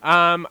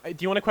 Do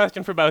you want a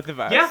question for both of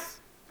us? Yeah.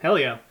 Hell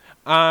yeah.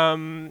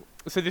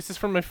 So this is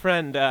from my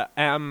friend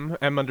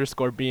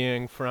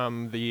M_being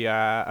from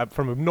the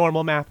from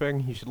Normal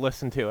Mapping. You should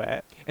listen to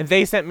it. And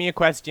they sent me a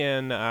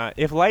question: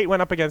 if Light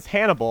went up against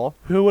Hannibal,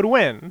 who would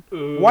win?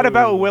 Ooh. What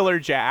about Will or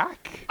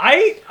Jack?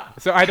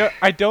 So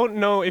I don't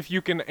know if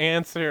you can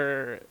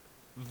answer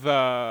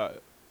the.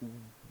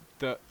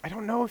 I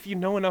don't know if you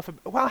know enough.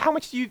 Well, how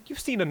much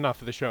you've seen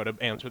enough of the show to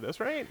answer this,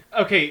 right?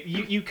 Okay,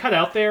 you cut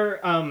out there.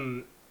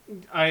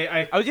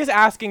 I was just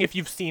asking if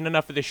you've seen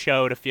enough of the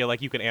show to feel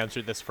like you can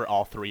answer this for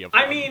all three of them.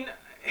 I mean,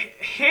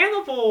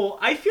 Hannibal,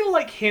 I feel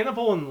like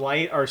Hannibal and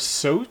Light are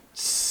so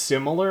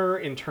similar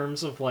in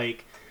terms of,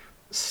 like,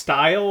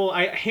 style.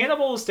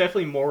 Hannibal is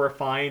definitely more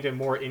refined and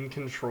more in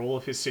control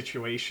of his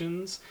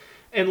situations.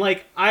 And,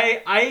 like,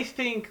 I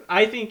think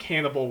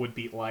Hannibal would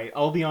beat Light.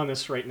 I'll be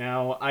honest right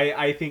now.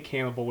 I think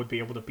Hannibal would be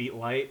able to beat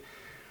Light.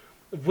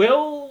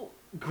 Will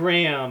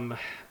Graham,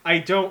 I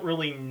don't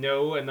really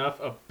know enough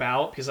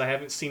about because I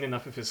haven't seen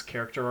enough of his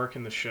character arc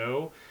in the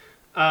show.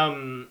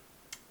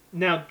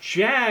 Now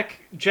Jack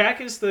is Jack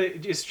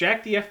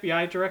the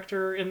FBI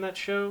director in that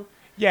show?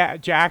 Yeah,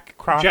 Jack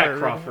Crawford. Jack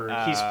Crawford.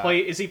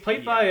 Is he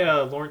played by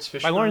Lawrence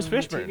Fishburne? By Lawrence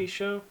Fishburne. In the TV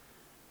show?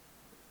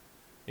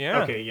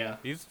 Yeah. Okay, yeah.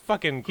 He's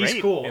fucking great.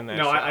 He's cool. In that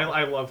no, show.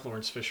 I love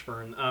Lawrence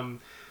Fishburne.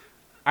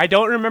 I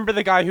don't remember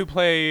the guy who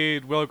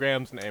played Will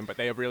Graham's name, but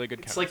they have really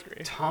good chemistry.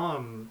 It's like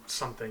Tom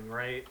something,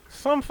 right?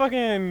 Some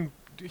fucking...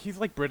 He's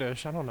like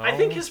British. I don't know. I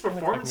think his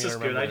performance is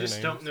good. I just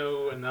names. don't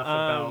know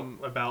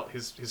enough about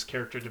his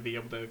character to be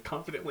able to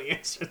confidently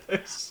answer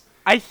this.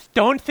 I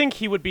don't think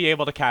he would be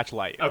able to catch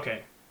Light.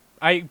 Okay.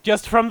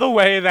 Just from the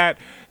way that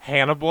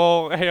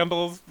Hannibal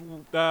handles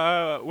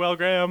Will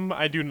Graham,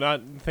 I do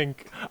not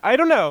think... I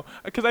don't know,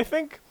 because I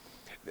think...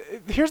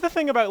 Here's the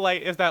thing about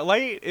Light, is that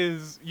Light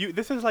is...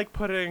 This is like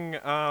putting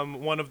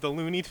one of the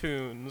Looney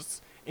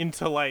Tunes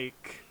into,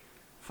 like,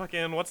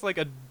 fucking... What's, like,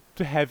 a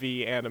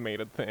heavy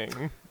animated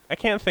thing? I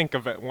can't think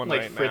of it one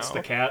like right now. Fritz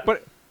the Cat?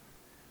 But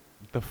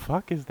the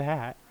fuck is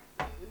that?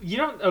 You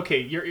don't...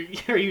 Okay,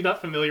 are you not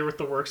familiar with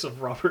the works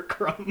of Robert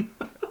Crumb?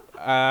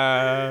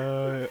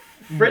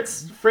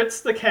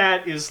 Fritz the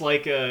cat is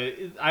like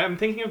I'm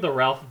thinking of the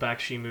Ralph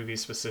Bakshi movie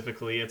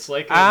specifically. It's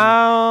like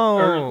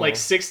or like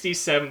 60s,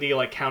 70s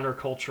like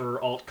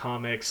counterculture alt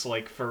comics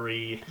like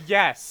furry.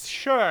 Yes,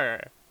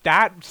 sure.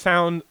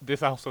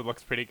 This also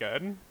looks pretty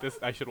good.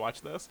 I should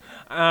watch this.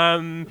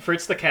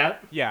 Fritz the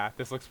cat? Yeah,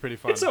 this looks pretty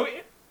fun.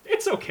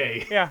 It's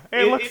okay. Yeah,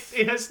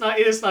 it has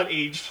not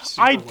aged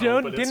super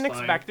well, but didn't it's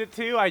fine. expect it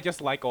to. I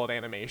just like old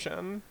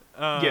animation.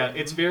 Yeah,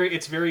 it's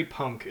very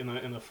punk in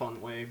a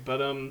fun way. But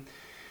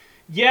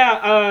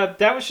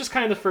that was just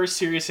kind of the first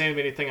serious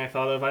animated thing I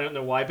thought of. I don't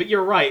know why, but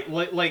you're right.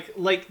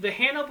 Like the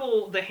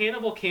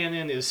Hannibal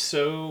canon is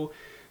so,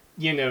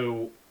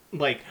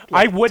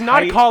 I would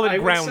not tight, call it I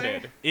would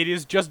grounded. say. It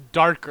is just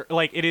darker.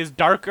 Like, it is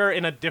darker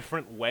in a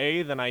different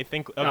way than I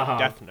think of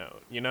Death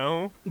Note, you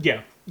know?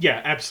 Yeah,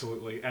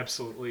 absolutely.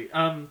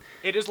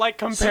 It is like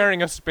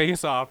comparing a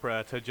space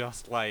opera to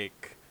just,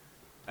 like,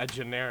 a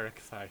generic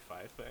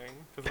sci-fi thing.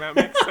 Does that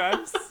make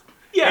sense?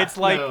 Yeah, it's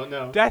like,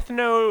 no. Death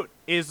Note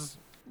is...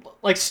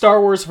 Like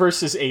Star Wars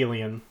versus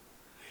Alien.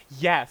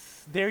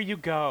 Yes, there you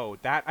go.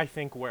 That, I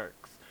think,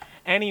 works.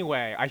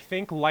 Anyway, I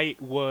think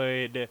Light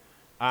would,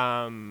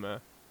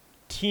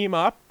 team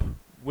up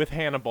with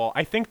Hannibal.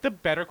 I think the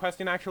better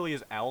question actually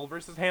is L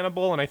versus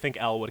Hannibal, and I think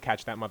L would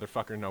catch that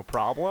motherfucker no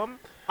problem.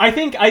 I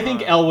think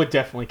L would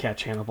definitely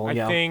catch Hannibal.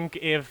 I think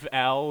if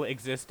L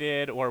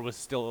existed or was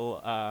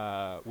still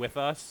with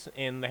us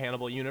in the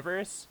Hannibal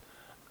universe,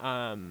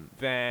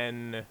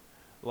 then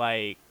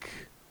like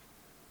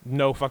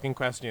no fucking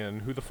question.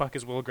 Who the fuck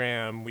is Will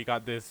Graham? We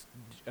got this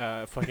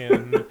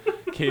fucking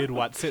kid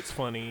what sits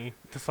funny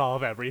to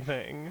solve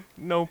everything.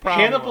 No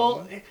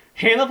problem.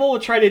 Hannibal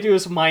would try to do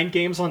his mind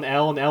games on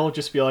L, and L would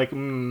just be like,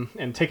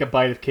 and take a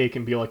bite of cake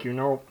and be like, you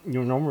know,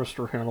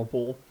 Mr.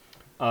 Hannibal.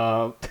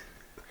 I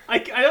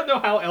don't know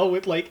how L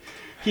would, like,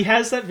 he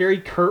has that very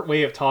curt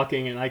way of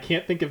talking, and I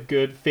can't think of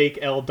good fake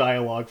L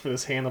dialogue for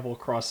this Hannibal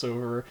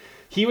crossover.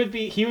 He would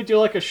do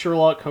like a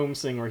Sherlock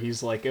Holmes thing where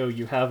he's like, oh,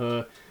 you have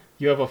a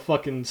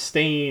fucking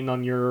stain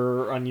on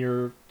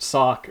your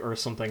sock or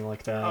something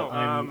like that.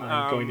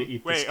 I'm going to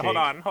eat this cake. Wait,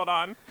 hold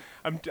on.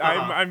 I'm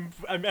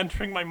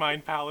entering my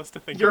mind palace to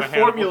think you're of a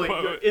Hannibal formulating.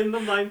 quote. You're in the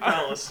mind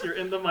palace. You're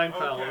in the mind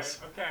palace.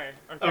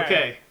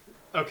 Okay.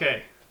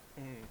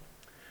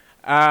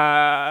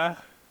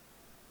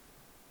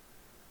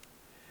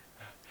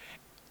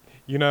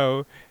 You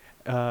know,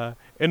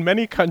 in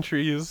many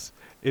countries,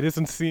 it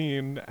isn't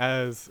seen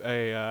as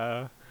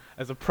a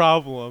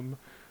problem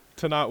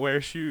to not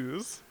wear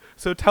shoes.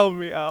 So tell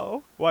me,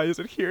 Al, why is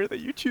it here that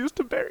you choose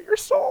to bare your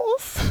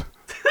souls?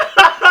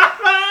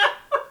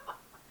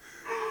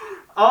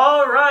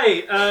 All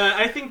right.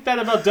 I think that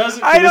about does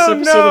it for this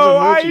episode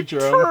of Emoji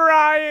Drone. I'm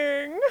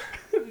trying.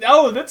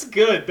 No, that's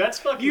good. That's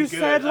fucking You good.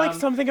 said like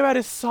something about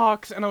his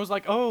socks, and I was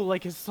like, oh,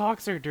 like his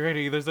socks are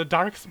dirty. There's a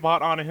dark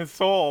spot on his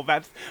sole.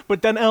 But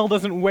then Elle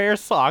doesn't wear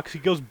socks. He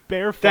goes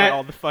barefoot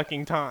all the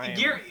fucking time.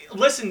 You're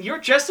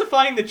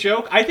justifying the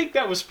joke. I think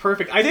that was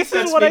perfect. This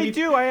is what I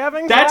do. I have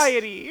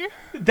anxiety.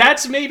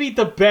 That's maybe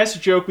the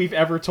best joke we've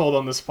ever told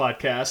on this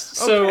podcast.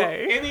 So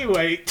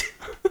anyway,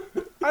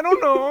 I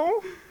don't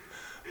know.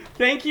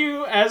 Thank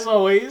you, as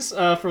always,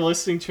 for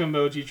listening to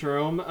Emoji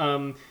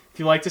Jerome. If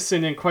you'd like to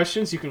send in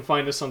questions, you can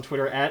find us on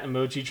Twitter at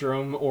Emoji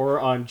Jerome or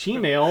on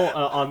Gmail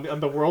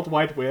on the World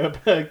Wide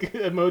Web.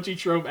 Emoji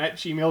Jerome at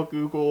Gmail,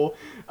 Google,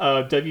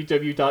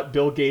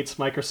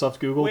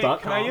 www.BillGatesMicrosoftGoogle.com.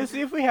 Wait, can I just see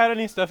if we had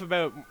any stuff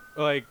about,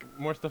 like,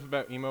 more stuff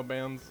about emo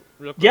bands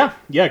real quick?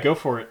 Yeah, go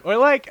for it. Or,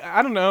 like,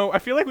 I don't know. I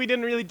feel like we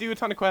didn't really do a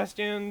ton of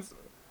questions.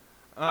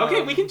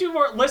 Okay, we can do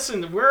more.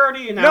 Listen, we're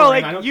already an hour. No,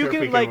 like, I don't you care if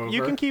we can, go like, over.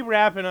 you can keep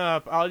wrapping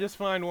up. I'll just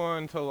find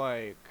one to,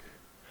 like...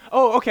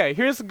 Oh, okay,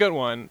 here's a good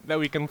one that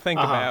we can think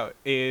about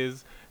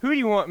is, who do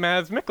you want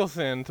Mads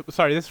Mikkelsen to...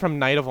 Sorry, this is from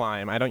Night of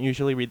Lime. I don't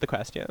usually read the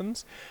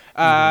questions.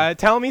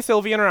 Tell me,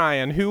 Sylvie and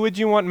Ryan, who would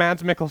you want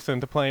Mads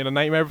Mikkelsen to play in a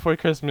Nightmare Before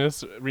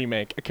Christmas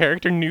remake? A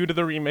character new to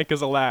the remake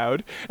is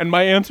allowed. And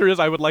my answer is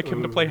I would like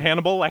him to play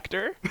Hannibal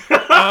Lecter.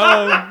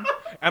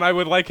 And I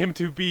would like him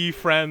to be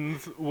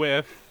friends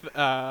with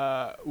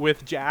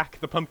Jack,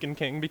 the Pumpkin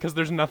King, because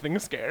there's nothing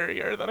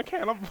scarier than a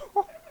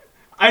cannibal.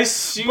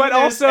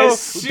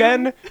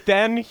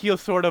 Then he'll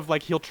sort of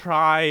like he'll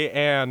try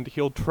and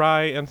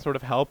sort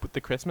of help with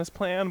the Christmas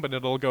plan, but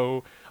it'll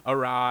go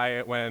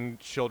awry when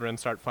children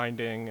start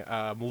finding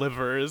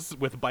livers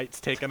with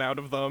bites taken out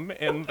of them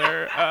in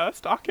their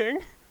stocking.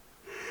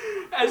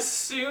 As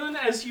soon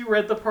as you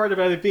read the part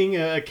about it being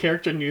a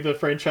character new to the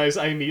franchise,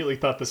 I immediately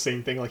thought the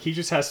same thing. Like, he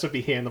just has to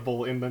be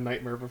Hannibal in the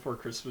Nightmare Before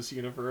Christmas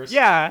universe.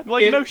 Yeah,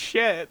 like no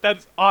shit,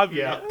 that's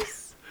obvious. Yeah.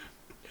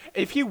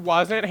 If he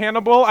wasn't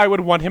Hannibal, I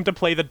would want him to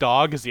play the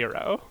dog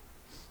Zero.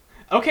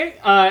 Okay,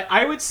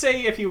 I would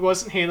say if he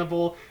wasn't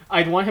Hannibal,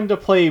 I'd want him to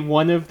play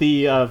one of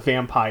the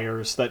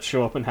vampires that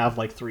show up and have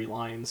like 3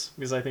 lines,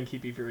 because I think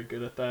he'd be very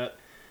good at that.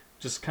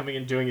 Just coming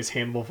and doing his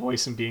Hannibal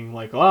voice and being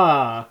like,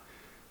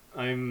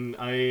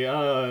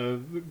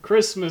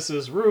 Christmas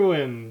is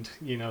ruined,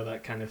 you know,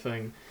 that kind of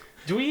thing.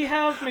 Do we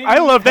have maybe... I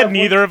love that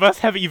neither of us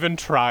have even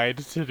tried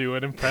to do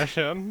an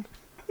impression.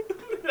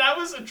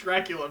 was a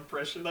Dracula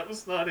impression. That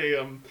was not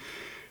a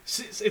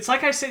It's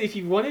like I said, if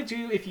you want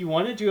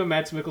to do a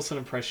Mads Mikkelsen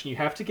impression, you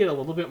have to get a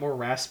little bit more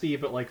raspy,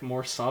 but like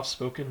more soft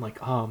spoken, like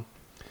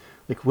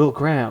Will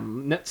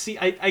Graham. No, see,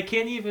 I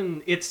can't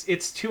even.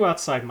 It's too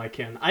outside my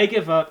ken. I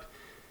give up.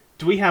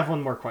 Do we have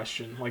one more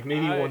question? Like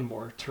maybe one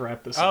more to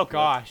wrap this up. Oh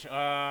gosh.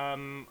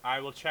 I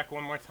will check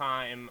one more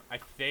time. I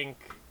think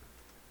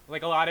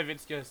like a lot of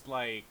it's just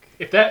like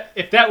if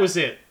that was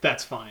it,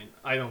 that's fine.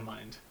 I don't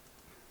mind.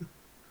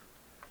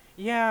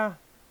 Yeah.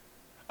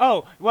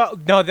 Oh, well,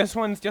 no, this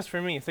one's just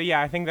for me. So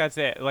yeah, I think that's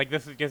it. Like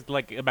this is just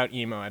like about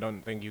emo. I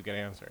don't think you can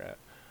answer it.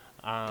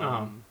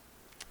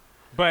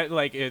 But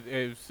like it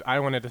is, I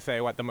wanted to say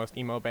what the most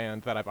emo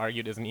band that I've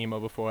argued isn't emo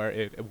before.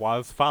 It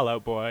was Fall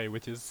Out Boy,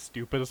 which is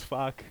stupid as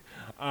fuck.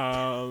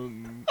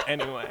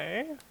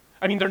 Anyway,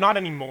 I mean they're not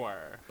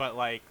anymore. But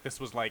like this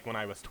was like when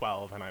I was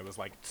 12, and I was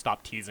like,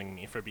 stop teasing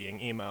me for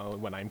being emo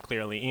when I'm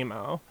clearly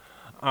emo.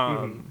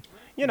 You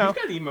know, you've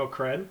got emo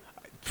cred.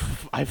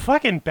 I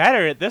fucking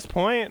better at this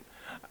point.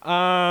 Do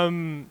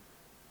I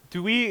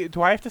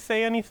have to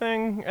say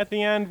anything at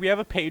the end? We have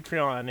a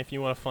Patreon if you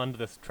want to fund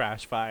this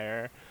trash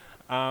fire.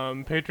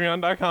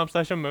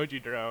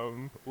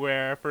 Patreon.com/emojidrome,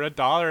 where for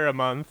 $1 a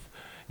month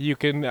you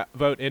can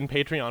vote in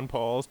Patreon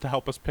polls to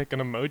help us pick an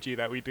emoji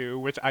that we do,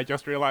 which I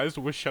just realized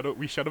we should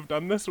have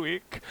done this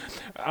week.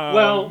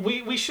 Well,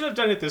 we should have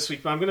done it this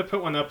week, but I'm going to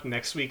put one up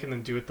next week and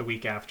then do it the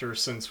week after,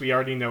 since we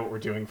already know what we're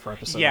doing for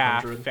episode 100.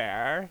 Yeah,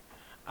 fair.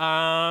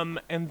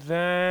 And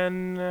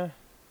then...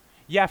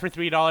 Yeah, for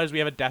 $3 we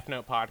have a Death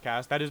Note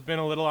podcast. That has been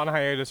a little on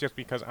hiatus just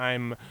because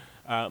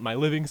my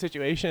living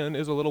situation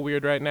is a little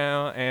weird right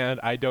now, and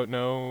I don't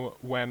know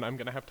when I'm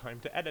gonna have time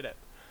to edit it.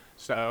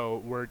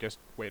 So we're just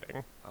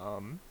waiting.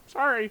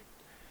 Sorry.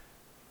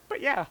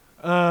 But yeah.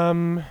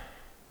 I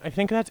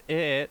think that's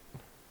it.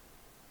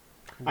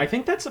 I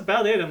think that's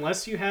about it,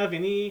 unless you have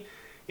any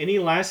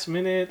last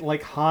minute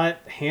like hot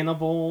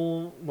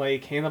Hannibal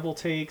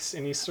takes,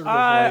 any sort of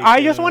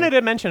I just wanted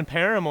to mention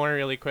Paramore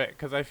really quick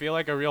because I feel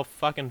like a real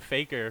fucking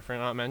faker for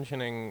not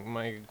mentioning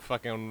my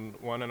fucking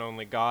one and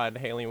only god,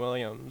 Hayley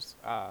Williams.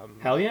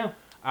 Hell yeah.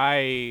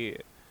 I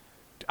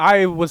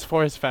was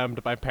force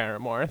femmed by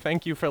Paramore.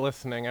 Thank you for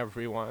listening,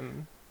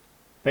 everyone.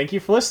 Thank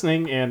you for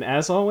listening, and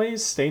as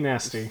always, stay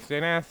nasty. Stay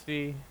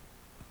nasty.